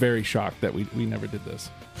 So I'm very shocked that we never did this.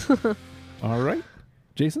 All right.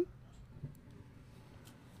 Jason?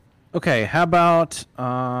 Okay, how about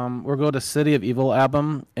we'll go to City of Evil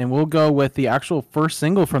album, and we'll go with the actual first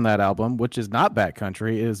single from that album, which is not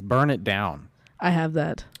Backcountry, is Burn It Down. I have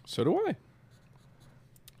that. So do I.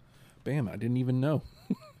 Bam, I didn't even know.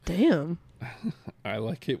 Damn. I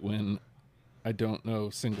like it when I don't know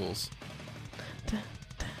singles.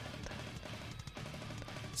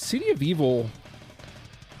 City of Evil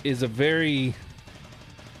is a very,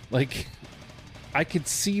 like, I could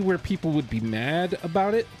see where people would be mad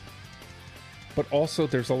about it, but also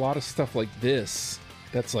there's a lot of stuff like this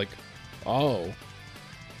that's like, oh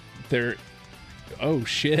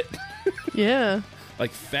shit. Yeah.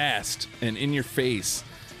 Like fast and in your face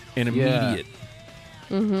and Yeah.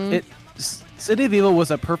 immediate. City of Evil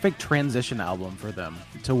was a perfect transition album for them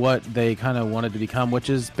to what they kind of wanted to become, which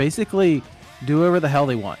is basically do whatever the hell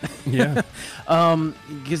they want. Yeah.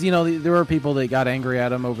 Because, you know, there were people that got angry at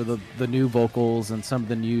them over the new vocals and some of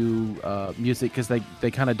the new music because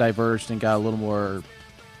they kind of diverged and got a little more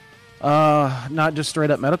not just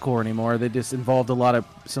straight up metalcore anymore. They just involved a lot of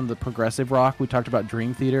some of the progressive rock. We talked about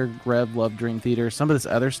Dream Theater. Rev loved Dream Theater. Some of this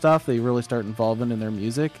other stuff they really start involving in their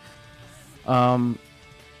music.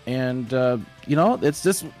 You know, it's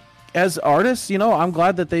just, as artists, you know, I'm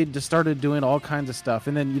glad that they just started doing all kinds of stuff.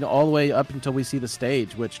 And then, you know, all the way up until we see The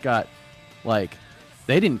Stage, which got, like,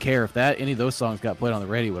 they didn't care if any of those songs got played on the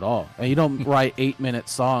radio at all. And you don't write 8-minute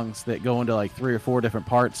songs that go into like 3 or 4 different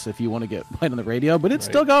parts if you want to get played on the radio, but it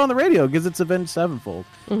still got on the radio because it's Avenged Sevenfold.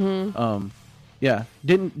 Yeah,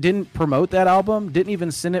 didn't promote that album, didn't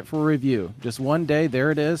even send it for review. Just one day, there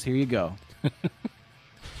it is, here you go.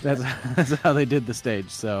 That's how they did The Stage.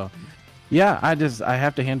 So, yeah, I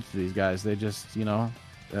have to hand it to these guys. They just, you know,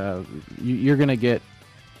 you're gonna get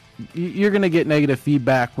negative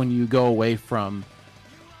feedback when you go away from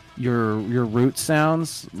your root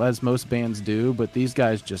sounds, as most bands do. But these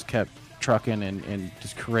guys just kept trucking and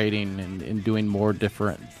just creating and doing more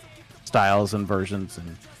different styles and versions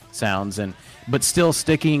and sounds, but still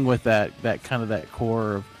sticking with that kind of that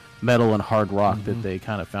core of metal and hard rock that they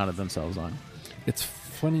kind of founded themselves on. It's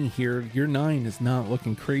funny here. Your 9 is not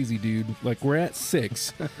looking crazy, dude. Like, we're at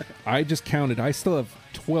 6. I just counted. I still have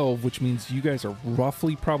 12, which means you guys are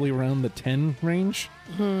roughly probably around the 10 range.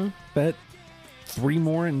 That 3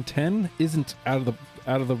 more and 10 isn't out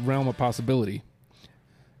of the realm of possibility.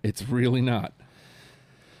 It's really not.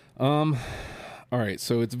 All right,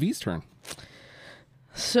 so it's V's turn.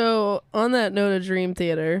 So, on that note of Dream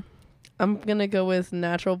Theater, I'm going to go with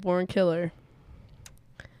Natural Born Killer.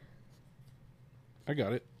 I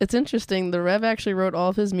got it. It's interesting. The Rev actually wrote all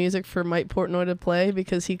of his music for Mike Portnoy to play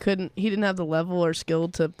because he didn't have the level or skill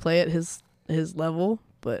to play at his level.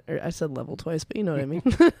 But I said level twice, but you know what I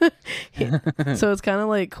mean. So it's kind of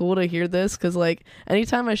like cool to hear this because like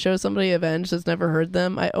anytime I show somebody Avenged that's never heard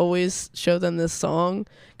them, I always show them this song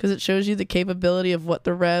because it shows you the capability of what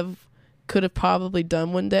the Rev could have probably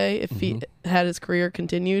done one day if he had his career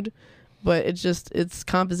continued. But it's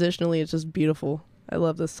compositionally, it's just beautiful. I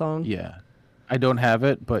love this song. Yeah. I don't have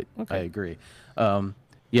it, but I agree.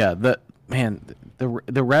 Yeah, the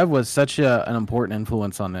Rev was such an important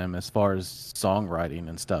influence on them as far as songwriting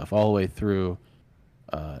and stuff, all the way through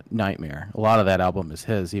Nightmare. A lot of that album is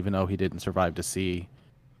his, even though he didn't survive to see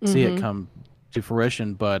it come to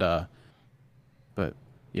fruition. But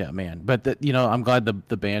yeah, man. But you know, I'm glad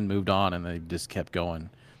the band moved on and they just kept going.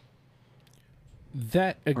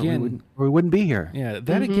 That again, we wouldn't be here. Yeah,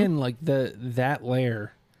 that again, like that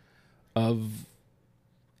layer of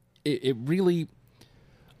it really,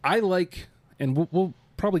 I like, and we'll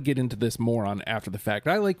probably get into this more on after the fact.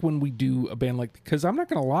 I like when we do a band like, because I'm not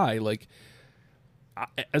gonna lie, like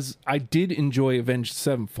as I did enjoy Avenged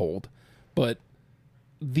Sevenfold, but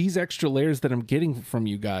these extra layers that I'm getting from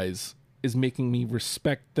you guys is making me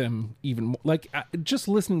respect them even more. Like just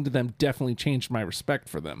listening to them definitely changed my respect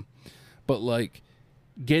for them, but like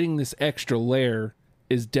getting this extra layer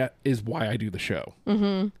is why I do the show.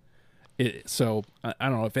 So I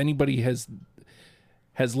don't know if anybody has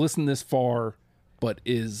listened this far, but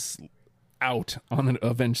is out on an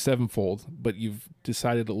Avenged Sevenfold, but you've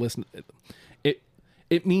decided to listen.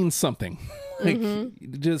 It means something. Like,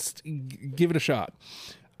 just give it a shot.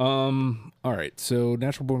 All right. So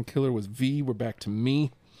Natural Born Killer was V. We're back to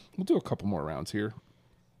me. We'll do a couple more rounds here.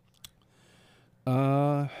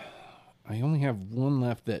 I only have one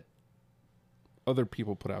left that other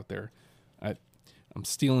people put out there. I'm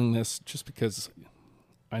stealing this just because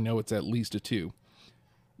I know it's at least a 2.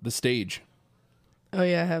 The Stage. Oh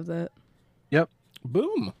yeah, I have that. Yep.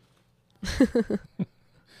 Boom.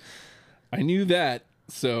 I knew that.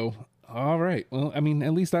 So, all right. Well, I mean,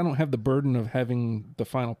 at least I don't have the burden of having the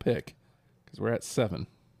final pick because we're at 7.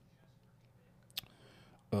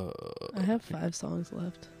 I have 5 songs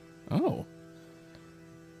left. Oh.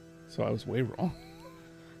 So I was way wrong.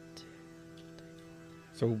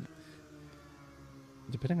 So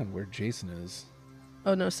Depending on where Jason is.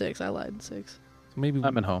 Oh no, 6. I lied. 6. So maybe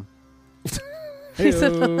I'm at home.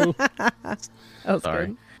 Heyo. That was Sorry.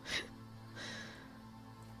 good.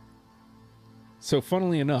 So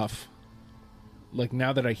funnily enough, like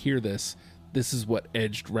now that I hear this is what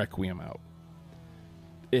edged Requiem out.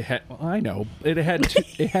 It had I know. It had two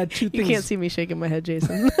You things. can't see me shaking my head,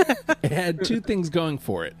 Jason. It had two things going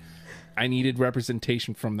for it. I needed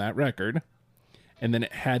representation from that record, and then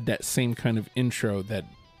it had that same kind of intro that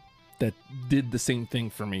did the same thing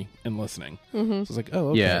for me in listening. So I was like, oh,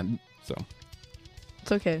 okay. Yeah. So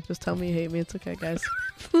It's okay. Just tell me you hate me. It's okay, guys.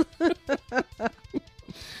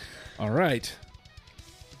 all right,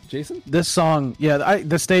 Jason. This song,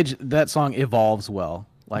 that song evolves well.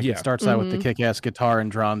 Like Yeah. it starts out with the kick-ass guitar and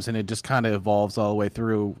drums, and it just kind of evolves all the way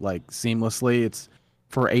through, like seamlessly. It's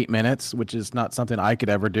for 8 minutes, which is not something I could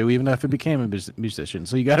ever do, even if I became a musician.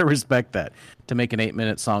 So you got to respect that to make an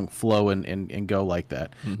 8-minute song flow and go like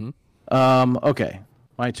that. Okay,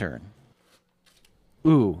 my turn.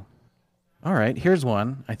 Ooh, all right. Here's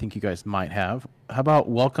one I think you guys might have. How about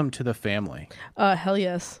 "Welcome to the Family"? Hell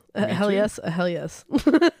yes. Hell too. yes. Hell yes.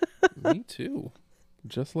 Me too.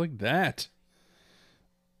 Just like that.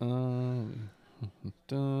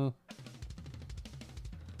 Duh.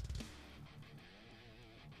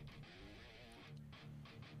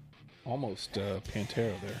 Almost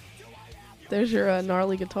Pantera there. There's your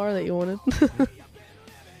gnarly guitar that you wanted.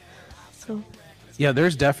 So Yeah,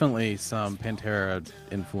 there's definitely some Pantera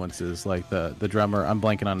influences. Like the drummer, I'm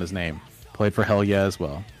blanking on his name, played for Hell Yeah as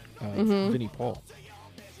well. Vinnie Paul.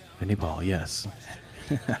 Vinnie Paul, yes.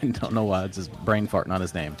 I don't know why it's just brain farting on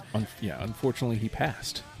his name. Unfortunately, he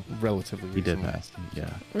passed relatively He did recently. pass.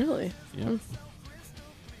 Yeah. really, Yep.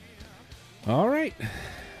 All right.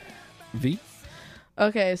 V.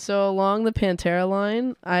 okay. So along the Pantera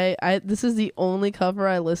line, I this is the only cover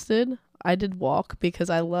I listed. I did Walk because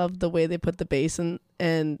I loved the way they put the bass in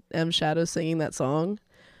and M Shadow singing that song.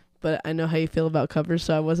 But I know how you feel about covers,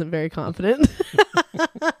 so I wasn't very confident.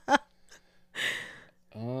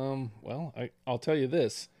 Well, I'll tell you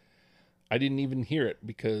this. I didn't even hear it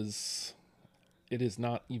because it is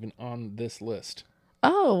not even on this list.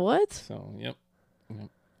 Oh, what? So, yep.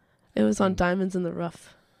 It was on Diamonds in the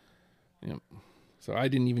Rough. So I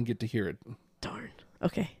didn't even get to hear it. Darn.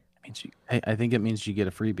 Okay. I think it means you get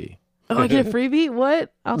a freebie. Oh, I get a freebie?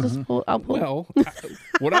 What? I'll just pull. I'll pull. Well,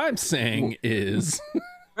 what I'm saying is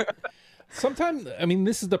sometimes, I mean,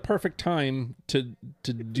 this is the perfect time to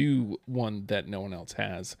do one that no one else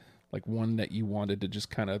has. Like one that you wanted to just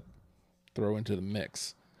kind of throw into the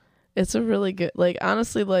mix. It's a really good, like,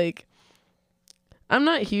 honestly, like, I'm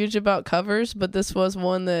not huge about covers, but this was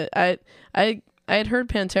one that I had heard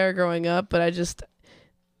Pantera growing up, but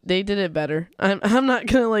they did it better. I'm not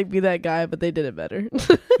gonna like be that guy, but they did it better.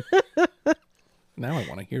 Now I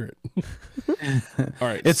want to hear it. All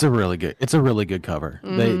right. It's a really good cover.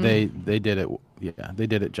 Mm-hmm. They did it. Yeah, they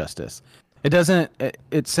did it justice. It doesn't.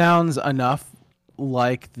 It sounds enough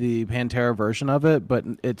like the Pantera version of it, but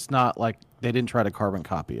it's not like they didn't try to carbon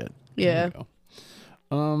copy it. Yeah.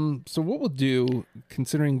 So what we'll do,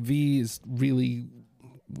 considering V is really,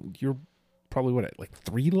 you're probably what, like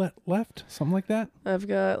 3 left, something like that. I've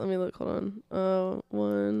got. Let me look. Hold on.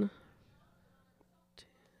 1, 2,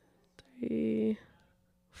 3,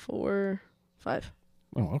 4, 5.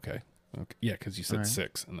 Oh, okay. Yeah, because you said All right.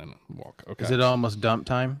 6 and then walk. Okay. Is it almost dump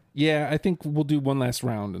time? Yeah, I think we'll do one last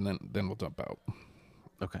round and then we'll dump out.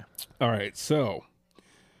 Okay. All right. So,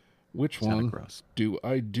 which Sounded one gross. do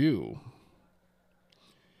I do?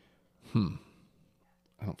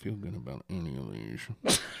 I don't feel good about any of these.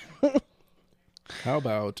 How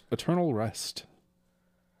about Eternal Rest?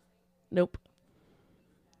 Nope.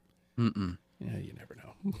 Mm-mm. Yeah, you never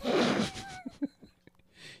know.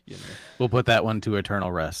 You know. We'll put that one to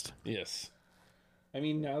eternal rest. Yes. I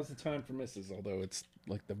mean, now's the time for misses, although it's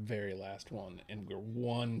like the very last one, and we're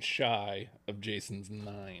one shy of Jason's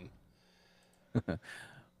 9.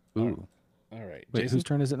 Ooh. All right. Wait, Jason, whose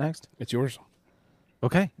turn is it next? it's yours.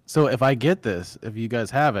 Okay. So if I get this, if you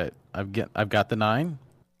guys have it, I've got the 9.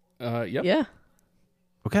 Yep. Yeah.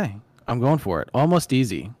 Okay. I'm going for it. Almost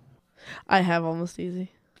easy. I have Almost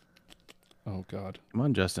Easy. Oh, God. Come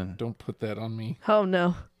on, Justin. Don't put that on me. Oh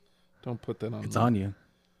no. Don't put that on It's me. on you.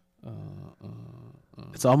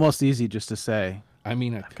 It's almost easy just to say. I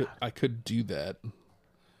mean, I could do that,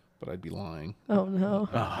 but I'd be lying. Oh no.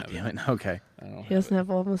 Oh, damn it. Okay. I don't He doesn't have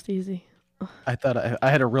Almost Easy. I thought I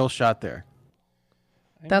had a real shot there.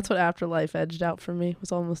 That's what Afterlife edged out for me.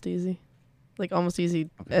 Was Almost Easy. Like Almost Easy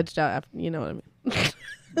edged out. After, you know what I mean?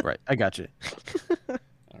 Right. I got you.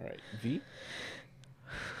 All right. V?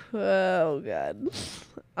 Oh god.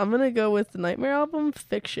 I'm gonna go with the Nightmare album,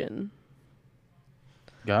 Fiction.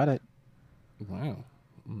 Got it. Wow.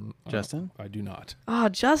 Justin? I do not. Oh,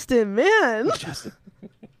 Justin, man. Justin.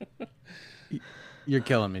 You're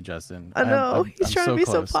killing me, Justin. I know. He's I'm trying to be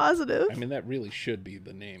close. so positive. I mean, that really should be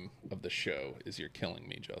the name of the show, is You're Killing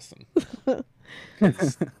Me, Justin. The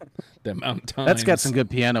amount of times. That's got some good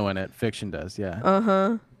piano in it. Fiction does,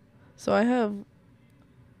 yeah. So I have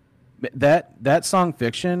That song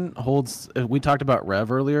Fiction holds, we talked about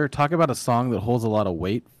Rev earlier. Talk about a song that holds a lot of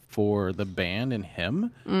weight for the band and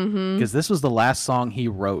him. Because this was the last song he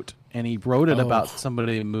wrote. And he wrote it about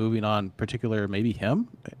somebody moving on, particular maybe him.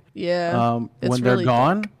 it's When they're really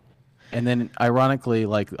gone. dark. And then ironically,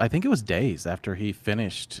 like I think it was days after he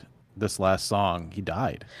finished this last song, he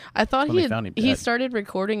died. I thought when they found him he dead. started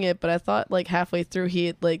recording it, but I thought like halfway through he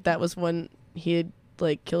had, like that was when he had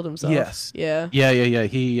like killed himself. Yes. Yeah. Yeah.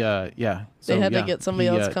 He yeah. They So, had to yeah, get somebody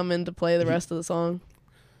he, else come in to play the rest of the song.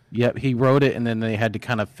 Yep, he wrote it and then they had to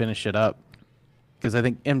kind of finish it up. Because I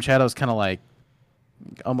think M. Shadow's kind of like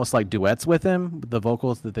almost like duets with him. The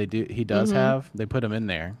vocals that he does have, they put him in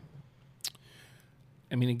there.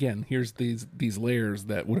 I mean, again, here's these layers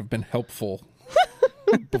that would have been helpful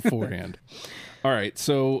beforehand. All right,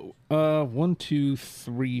 so 1, 2,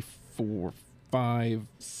 3, 4, 5,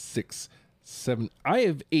 6, 7. I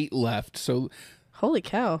have 8 left, so Holy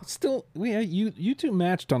cow. still, yeah, you two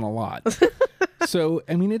matched on a lot. So,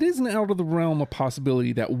 I mean, it isn't out of the realm of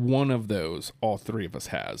possibility that one of those all three of us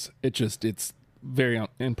has. It's very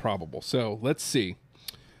improbable. So let's see.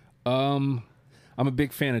 I'm a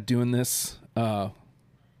big fan of doing this.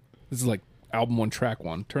 This is like album 1, track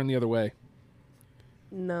 1. Turn the other way.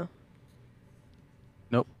 No.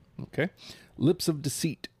 Nope. Okay. Lips of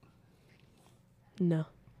Deceit. No.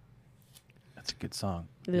 That's a good song.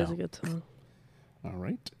 It is a good song. All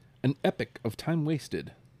right. An Epic of Time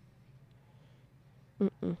Wasted.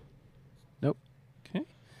 Nope. Okay.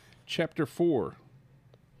 Chapter 4.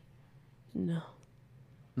 No.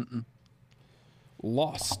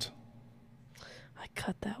 Lost. I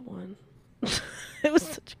cut that one. It was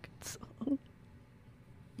such a good song.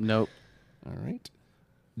 Nope. All right.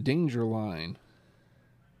 Danger Line.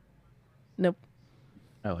 Nope.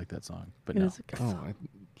 I like that song, but It no. is a good Oh, song. I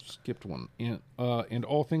skipped one. And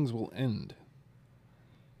All Things Will End.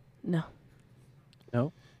 No.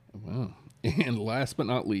 Nope. Wow. And last but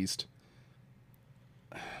not least,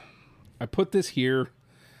 I put this here.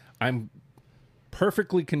 I'm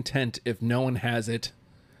perfectly content if no one has it.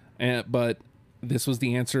 But this was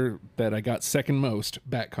the answer that I got second most,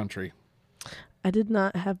 Backcountry. I did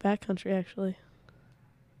not have Backcountry actually.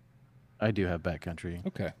 I do have Backcountry.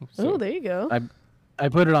 Okay. Oh, there you go. I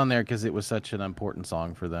put it on there because it was such an important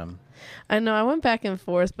song for them. I know I went back and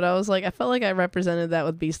forth, but I was like, I felt like I represented that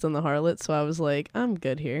with Beast and the Harlot, so I was like, I'm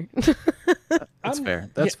good here. That's fair.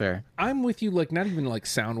 That's fair. I'm with you, like, not even like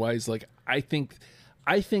sound wise. Like, I think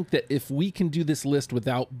that if we can do this list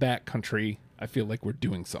without Backcountry, I feel like we're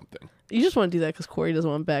doing something. You just want to do that because Corey doesn't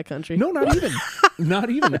want Backcountry. No, not even. Not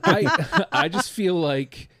even. I just feel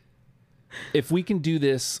like if we can do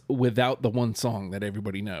this without the one song that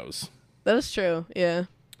everybody knows That is true. Yeah.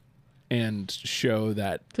 and show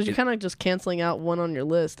that. Because you're kind of just canceling out one on your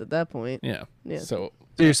list at that point. Yeah. Yeah. So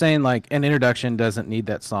So you're saying like an introduction doesn't need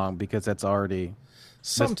that song because that's already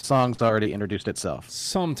the song's already introduced itself.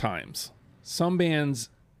 sometimes some bands,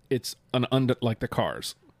 it's like the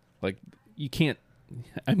Cars. Like, you can't,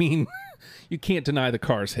 I mean, you can't deny the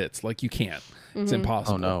Cars hits. Like, you can't. It's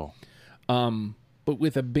impossible. Oh no. But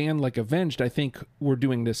with a band like Avenged, I think we're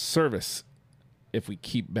doing this service if we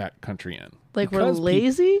keep Backcountry in. Like Because we're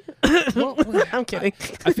lazy? Well, I'm kidding.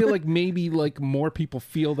 I feel like maybe like more people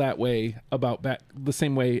feel that way about the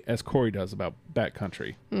same way as Corey does about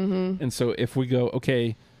Backcountry. Mm-hmm. And so if we go,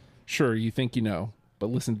 okay, sure, you think you know, but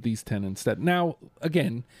listen to these 10 instead. Now,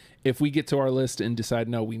 again, if we get to our list and decide,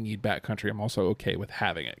 no, we need Backcountry, I'm also okay with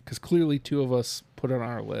having it. Because clearly 2 of us put it on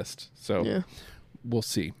our list. So Yeah. we'll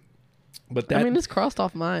see. But that, I mean, it's crossed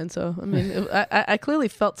off mine, so I mean, I clearly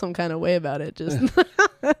felt some kind of way about it. Just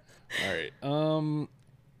all right.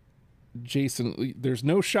 Jason, there's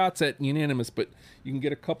no shots at unanimous, but you can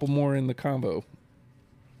get a couple more in the combo.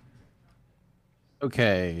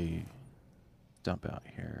 Okay. Dump out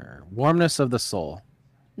here. Warmness of the Soul.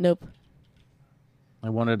 nope. I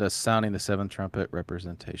wanted a sounding the 7th trumpet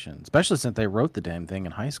representation, especially since they wrote the damn thing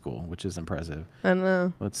in high school, which is impressive. I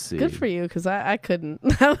know. Let's see. Good for you, because I couldn't.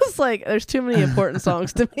 I was like, there's too many important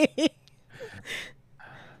songs to me.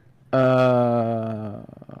 I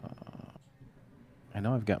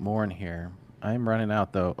know I've got more in here. I'm running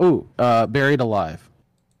out though. Oh, Buried Alive.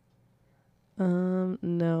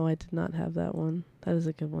 No, I did not have that one. That is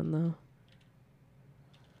a good one though.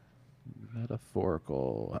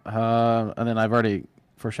 Metaphorical. And then I've already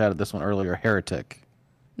foreshadowed this one earlier. Heretic.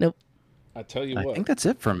 Nope. I tell you I what, think that's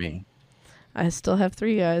it for me. I still have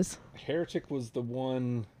 3 guys. Heretic was the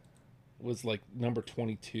one, was like number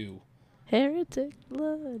 22. Heretic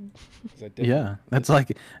blood. 'Cause I definitely- Yeah, that's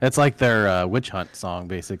like their witch hunt song,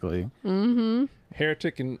 basically. Mm-hmm.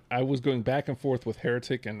 Heretic, and I was going back and forth with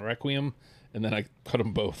Heretic and Requiem, and then I cut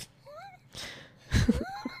them both.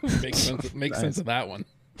 Makes sense of that one.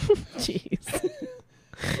 Jeez.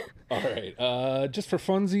 All right, just for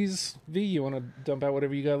funsies, V, you want to dump out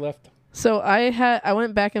whatever you got left? So I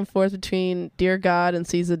went back and forth between Dear God and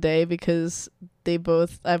Seize the Day because they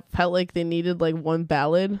both, I felt like they needed like one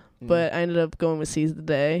ballad, but I ended up going with Seize the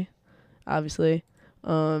Day, obviously.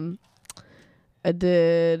 I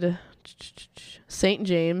did Saint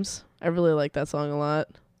James. I really like that song a lot.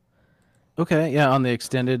 Okay, yeah, on the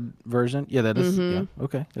extended version. Yeah, that is. Yeah,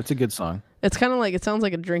 okay, that's a good song. It's kind of like, it sounds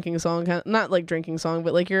like a drinking song, kind of, not like drinking song,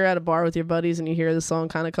 but like you're at a bar with your buddies and you hear the song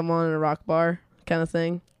kind of come on in a rock bar kind of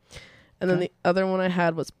thing. And then the other one I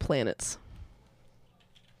had was Planets.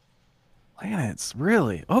 Planets,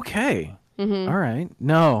 really? Okay. All right.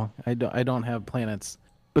 No, I don't have Planets,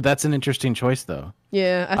 but that's an interesting choice, though.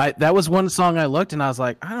 Yeah. That was one song I looked and I was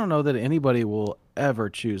like, I don't know that anybody will ever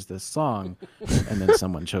choose this song, and then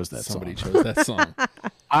someone chose that Somebody song. chose that song.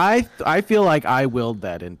 I feel like I willed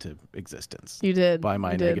that into existence. You did. by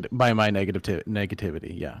my You did.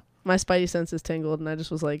 negativity. Yeah. My spidey senses tingled and I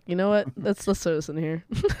just was like, you know what? Let's throw this in here.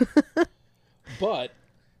 But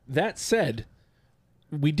that said,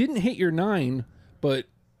 we didn't hit your 9, but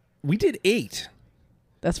we did 8.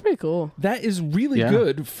 That's pretty cool. That is really Yeah.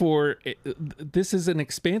 good for. This is an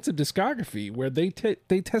expansive discography where they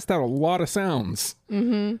test out a lot of sounds.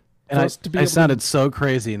 And us to be I able to- sounded so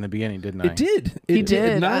crazy in the beginning, didn't I? It did. You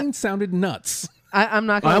did. 9 sounded nuts. I'm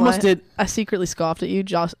not gonna I almost lie. did. I secretly scoffed at you.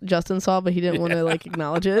 Justin saw, but he didn't want to like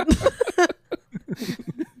acknowledge it.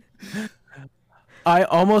 I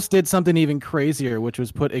almost did something even crazier, which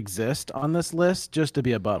was put Exist on this list just to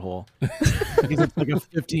be a butthole. Because it's like a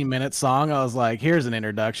 15-minute song. I was like, here's an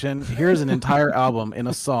introduction. Here's an entire album in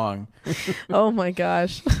a song. Oh my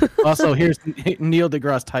gosh. Also, here's Neil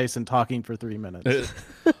deGrasse Tyson talking for 3 minutes.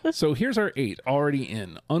 So here's our 8 already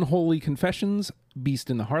in: Unholy Confessions,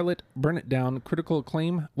 Beast in the Harlot, Burn It Down, Critical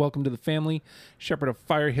Acclaim, Welcome to the Family, Shepherd of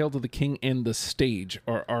Fire, Hail to the King, and The Stage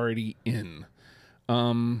are already in.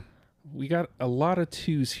 We got a lot of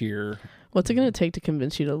 2s here. What's it gonna take to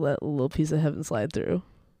convince you to let a little piece of heaven slide through?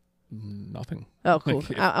 Nothing. Oh, cool.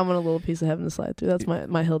 Okay. I want a little piece of heaven to slide through. That's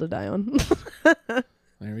my hill to die on.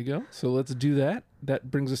 There we go. So let's do that. That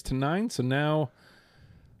brings us to 9. So now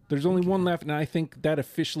there's only one left, and I think that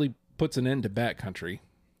officially puts an end to Backcountry,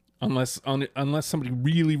 unless somebody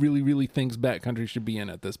really, really, really thinks Backcountry should be in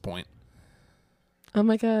at this point. Oh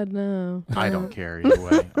my god, no. I don't care either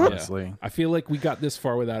way, honestly. Yeah. I feel like we got this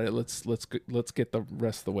far without it. Let's get the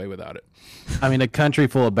rest of the way without it. I mean, a country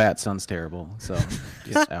full of bats sounds terrible. So,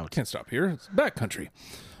 just out. Can't stop here. It's Backcountry.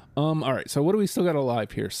 All right. So what do we still got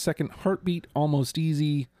alive here? Second Heartbeat, Almost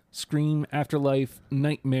Easy, Scream, Afterlife,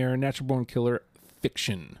 Nightmare, Natural Born Killer,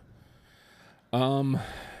 Fiction.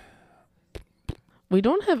 We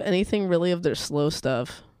don't have anything really of their slow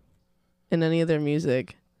stuff in any of their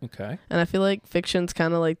music. Okay. And I feel like Fiction's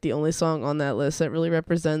kind of like the only song on that list that really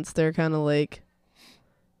represents their kind of like,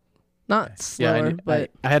 not slower, Yeah, but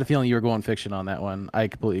I had a feeling you were going Fiction on that one. I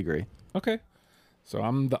completely agree. Okay. So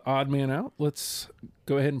I'm the odd man out. Let's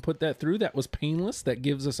go ahead and put that through. That was painless. That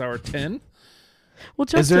gives us our 10. well,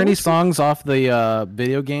 Is there any Justin, songs off the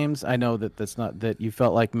video games? I know that's not that you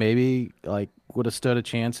felt like maybe like would have stood a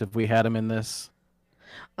chance if we had them in this,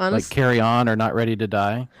 like honestly, Carry On or Not Ready to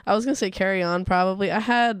Die. I was gonna say Carry On probably. I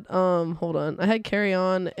had hold on, I had Carry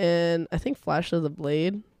On and I think Flash of the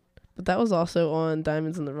Blade, but that was also on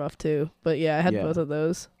Diamonds in the Rough too. But yeah, I had Yeah. both of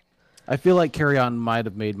those. I feel like Carry On might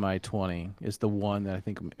have made my 20. Is the one that I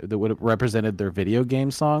think that would have represented their video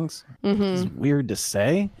game songs. It's weird to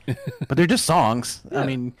say, but they're just songs. I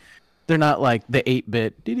mean, they're not like the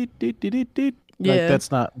 8-bit. Like Yeah.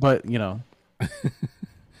 that's not. But you know,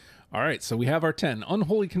 All right. So we have our 10.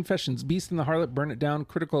 Unholy Confessions, Beast in the Harlot, Burn It Down,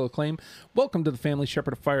 Critical Acclaim, Welcome to the Family,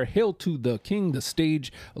 Shepherd of Fire, Hail to the King, The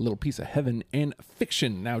Stage, A Little Piece of Heaven, and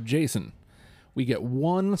Fiction. Now, Jason, we get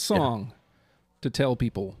one song to tell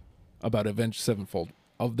people about Avenged Sevenfold.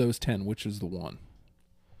 Of those 10, which is the one?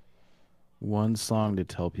 one song to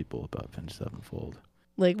tell people about Avenged Sevenfold.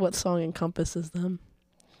 Like what song encompasses them?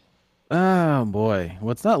 Oh boy,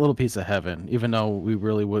 well, it's not Little Piece of Heaven, even though we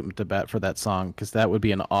really wouldn't to bat for that song because that would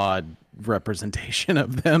be an odd representation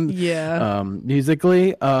of them, Yeah.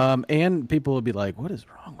 musically. And people would be like, "What is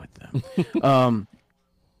wrong with them?"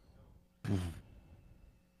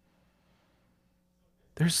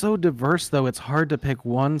 They're so diverse, though. It's hard to pick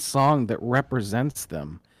one song that represents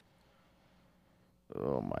them.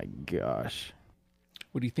 Oh my gosh.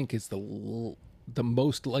 What do you think is the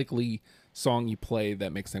most likely song you play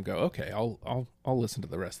that makes them go, okay, I'll listen to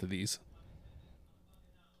the rest of these?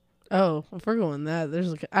 Oh, if we're going that,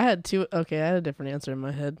 there's like I had two. Okay, I had a different answer in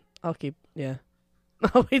my head. I'll keep. Yeah.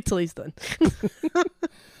 I'll wait till he's done.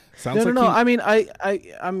 Sounds No. like I mean,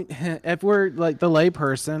 I mean, if we're like the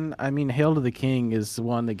layperson, I mean, "Hail to the King" is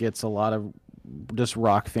one that gets a lot of just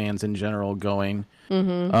rock fans in general going.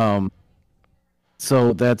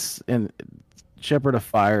 So that's and Shepherd of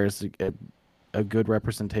Fire is a good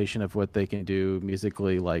representation of what they can do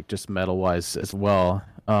musically, like just metal wise as well.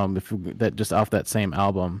 That just off that same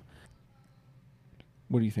album.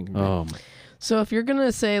 What do you think? So if you're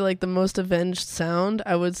gonna say like the most avenged sound,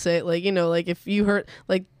 I would say like like if you heard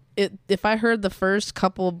like it, if I heard the first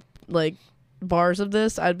couple like bars of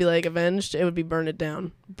this, I'd be like avenged. It would be Burn It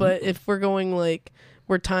Down. But if we're going like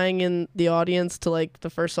we're tying in the audience to like the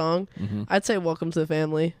first song, I'd say Welcome to the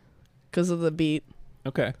Family because of the beat.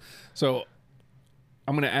 Okay, so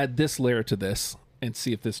I'm going to add this layer to this and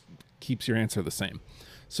see if this keeps your answer the same.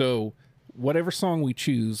 So whatever song we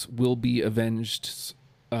choose will be Avenged's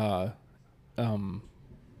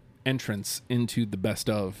entrance into the best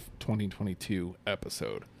of 2022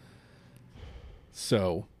 episode.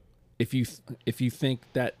 So if you think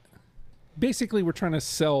that basically we're trying to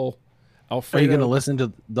sell Alfredo. Are you going to listen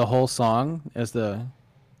to the whole song as the...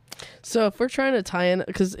 So if we're trying to tie in,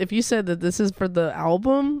 because if you said that this is for the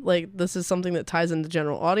album, like this is something that ties in the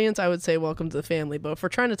general audience, I would say Welcome to the Family. But if we're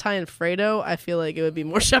trying to tie in Fredo, I feel like it would be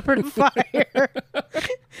more Shepherd of Fire.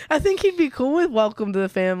 I think he'd be cool with Welcome to the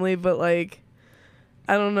Family, but like,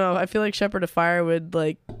 I don't know. I feel like Shepherd of Fire would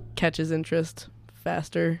like catch his interest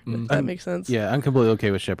faster. If that makes sense. Yeah, I'm completely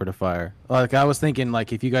okay with Shepherd of Fire. Like I was thinking,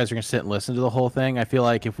 like if you guys are gonna sit and listen to the whole thing, I feel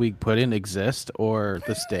like if we put in Exist or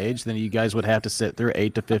The Stage, then you guys would have to sit through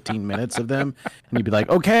 8 to 15 minutes of them, and you'd be like,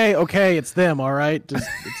 okay, it's them, all right, just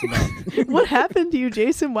it's enough. What happened to you,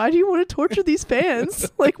 Jason? Why do you want to torture these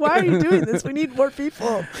fans? Like, why are you doing this? We need more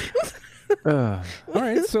people. All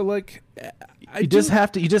right, so like You just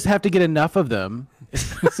have to get enough of them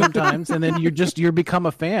sometimes, and then you're become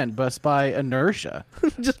a fan just by inertia.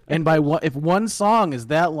 And by if one song is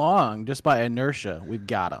that long, just by inertia, we've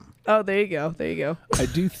got them. Oh, there you go. I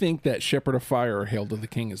do think that Shepherd of Fire or Hail to the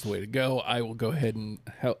King is the way to go. I will go ahead and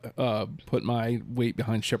put my weight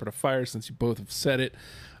behind Shepherd of Fire since you both have said it.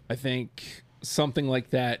 I think something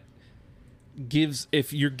like that gives,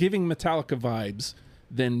 if you're giving Metallica vibes,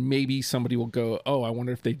 then maybe somebody will go, oh, I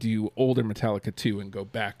wonder if they do older Metallica too and go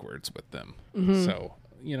backwards with them. So,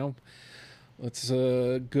 let's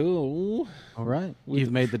go. All right.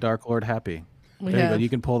 You've made the Dark Lord happy. We There you go. have. You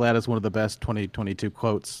can pull that as one of the best 2022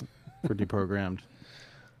 quotes for Deprogrammed.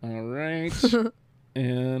 All right.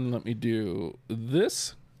 And let me do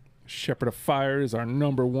this. Shepherd of Fire is our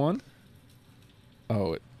number one.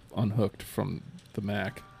 Oh, it unhooked from the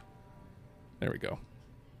Mac. There we go.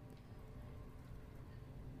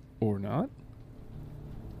 Or not.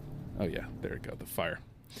 Oh, yeah. There we go. The fire.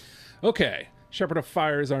 Okay. Shepherd of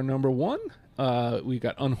Fire is our number one. We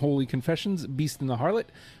got Unholy Confessions, Beast and the Harlot,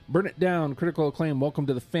 Burn It Down, Critical Acclaim, Welcome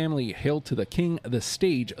to the Family, Hail to the King, The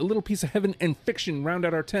Stage, A Little Piece of Heaven, and Fiction round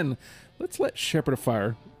out our 10. Let's let Shepherd of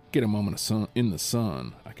Fire get a moment of sun in the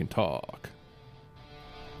sun. I can talk.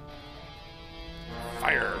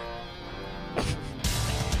 Fire.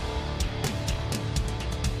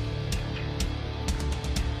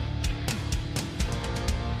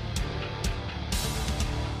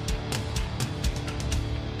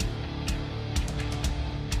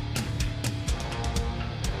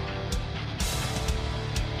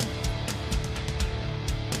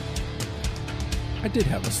 I did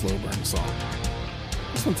have a slow burn song.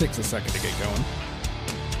 This one takes a second to get going.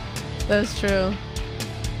 That's true.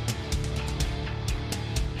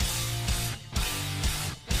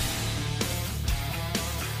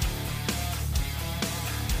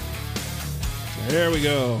 There we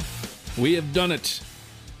go. We have done it.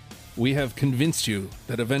 We have convinced you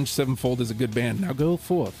that Avenged Sevenfold is a good band. Now go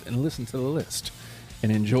forth and listen to the list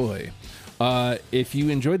and enjoy. If you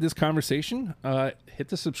enjoyed this conversation, hit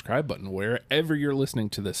the subscribe button wherever you're listening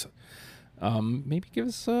to this. maybe give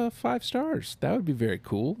us 5 stars. That would be very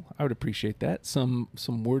cool. I would appreciate that. Some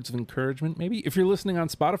words of encouragement, maybe. If you're listening on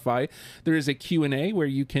Spotify, there is a Q&A where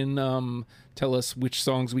you can tell us which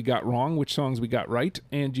songs we got wrong, which songs we got right,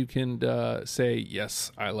 and you can say,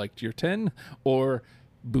 yes, I liked your 10, or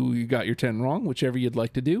boo, you got your 10 wrong, whichever you'd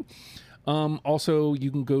like to do. Also,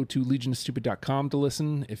 you can go to legionofstupid.com to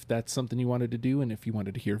listen if that's something you wanted to do, and if you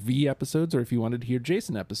wanted to hear V episodes or if you wanted to hear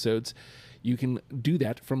Jason episodes, you can do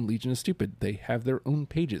that from Legion of Stupid. They have their own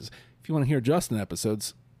pages. If you want to hear Justin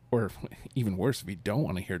episodes, or even worse, if you don't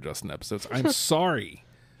want to hear Justin episodes, I'm sorry.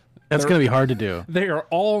 That's going to be hard to do. They are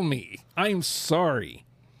all me. I'm sorry.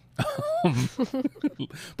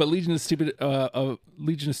 But Legion of Stupid,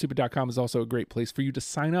 legionofstupid.com is also a great place for you to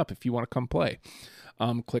sign up if you want to come play.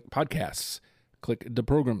 Click podcasts, click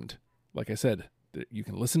deprogrammed. Like I said, you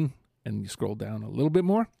can listen and you scroll down a little bit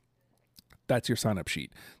more. That's your sign up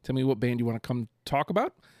sheet. Tell me what band you want to come talk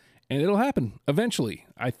about, and it'll happen eventually.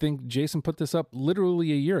 I think Jason put this up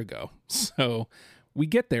literally a year ago. So we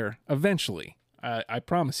get there eventually. I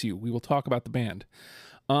promise you, we will talk about the band.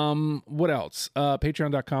 What else?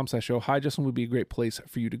 Patreon.com/show hi Justin would be a great place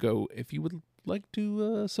for you to go if you would like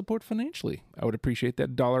to support financially. I would appreciate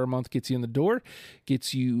that. $1 a month gets you in the door,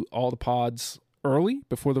 gets you all the pods early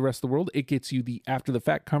before the rest of the world. It gets you the after the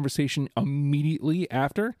fact conversation immediately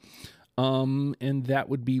after. And that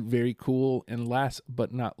would be very cool. And last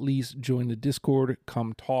but not least, join the Discord,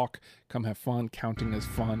 come talk, come have fun. Counting is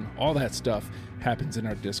fun. All that stuff happens in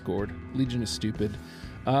our Discord. Legion is Stupid.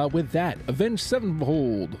 With that, Avenged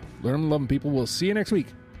Sevenfold. Learn and love them, people. We'll see you next week.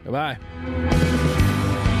 Bye-bye.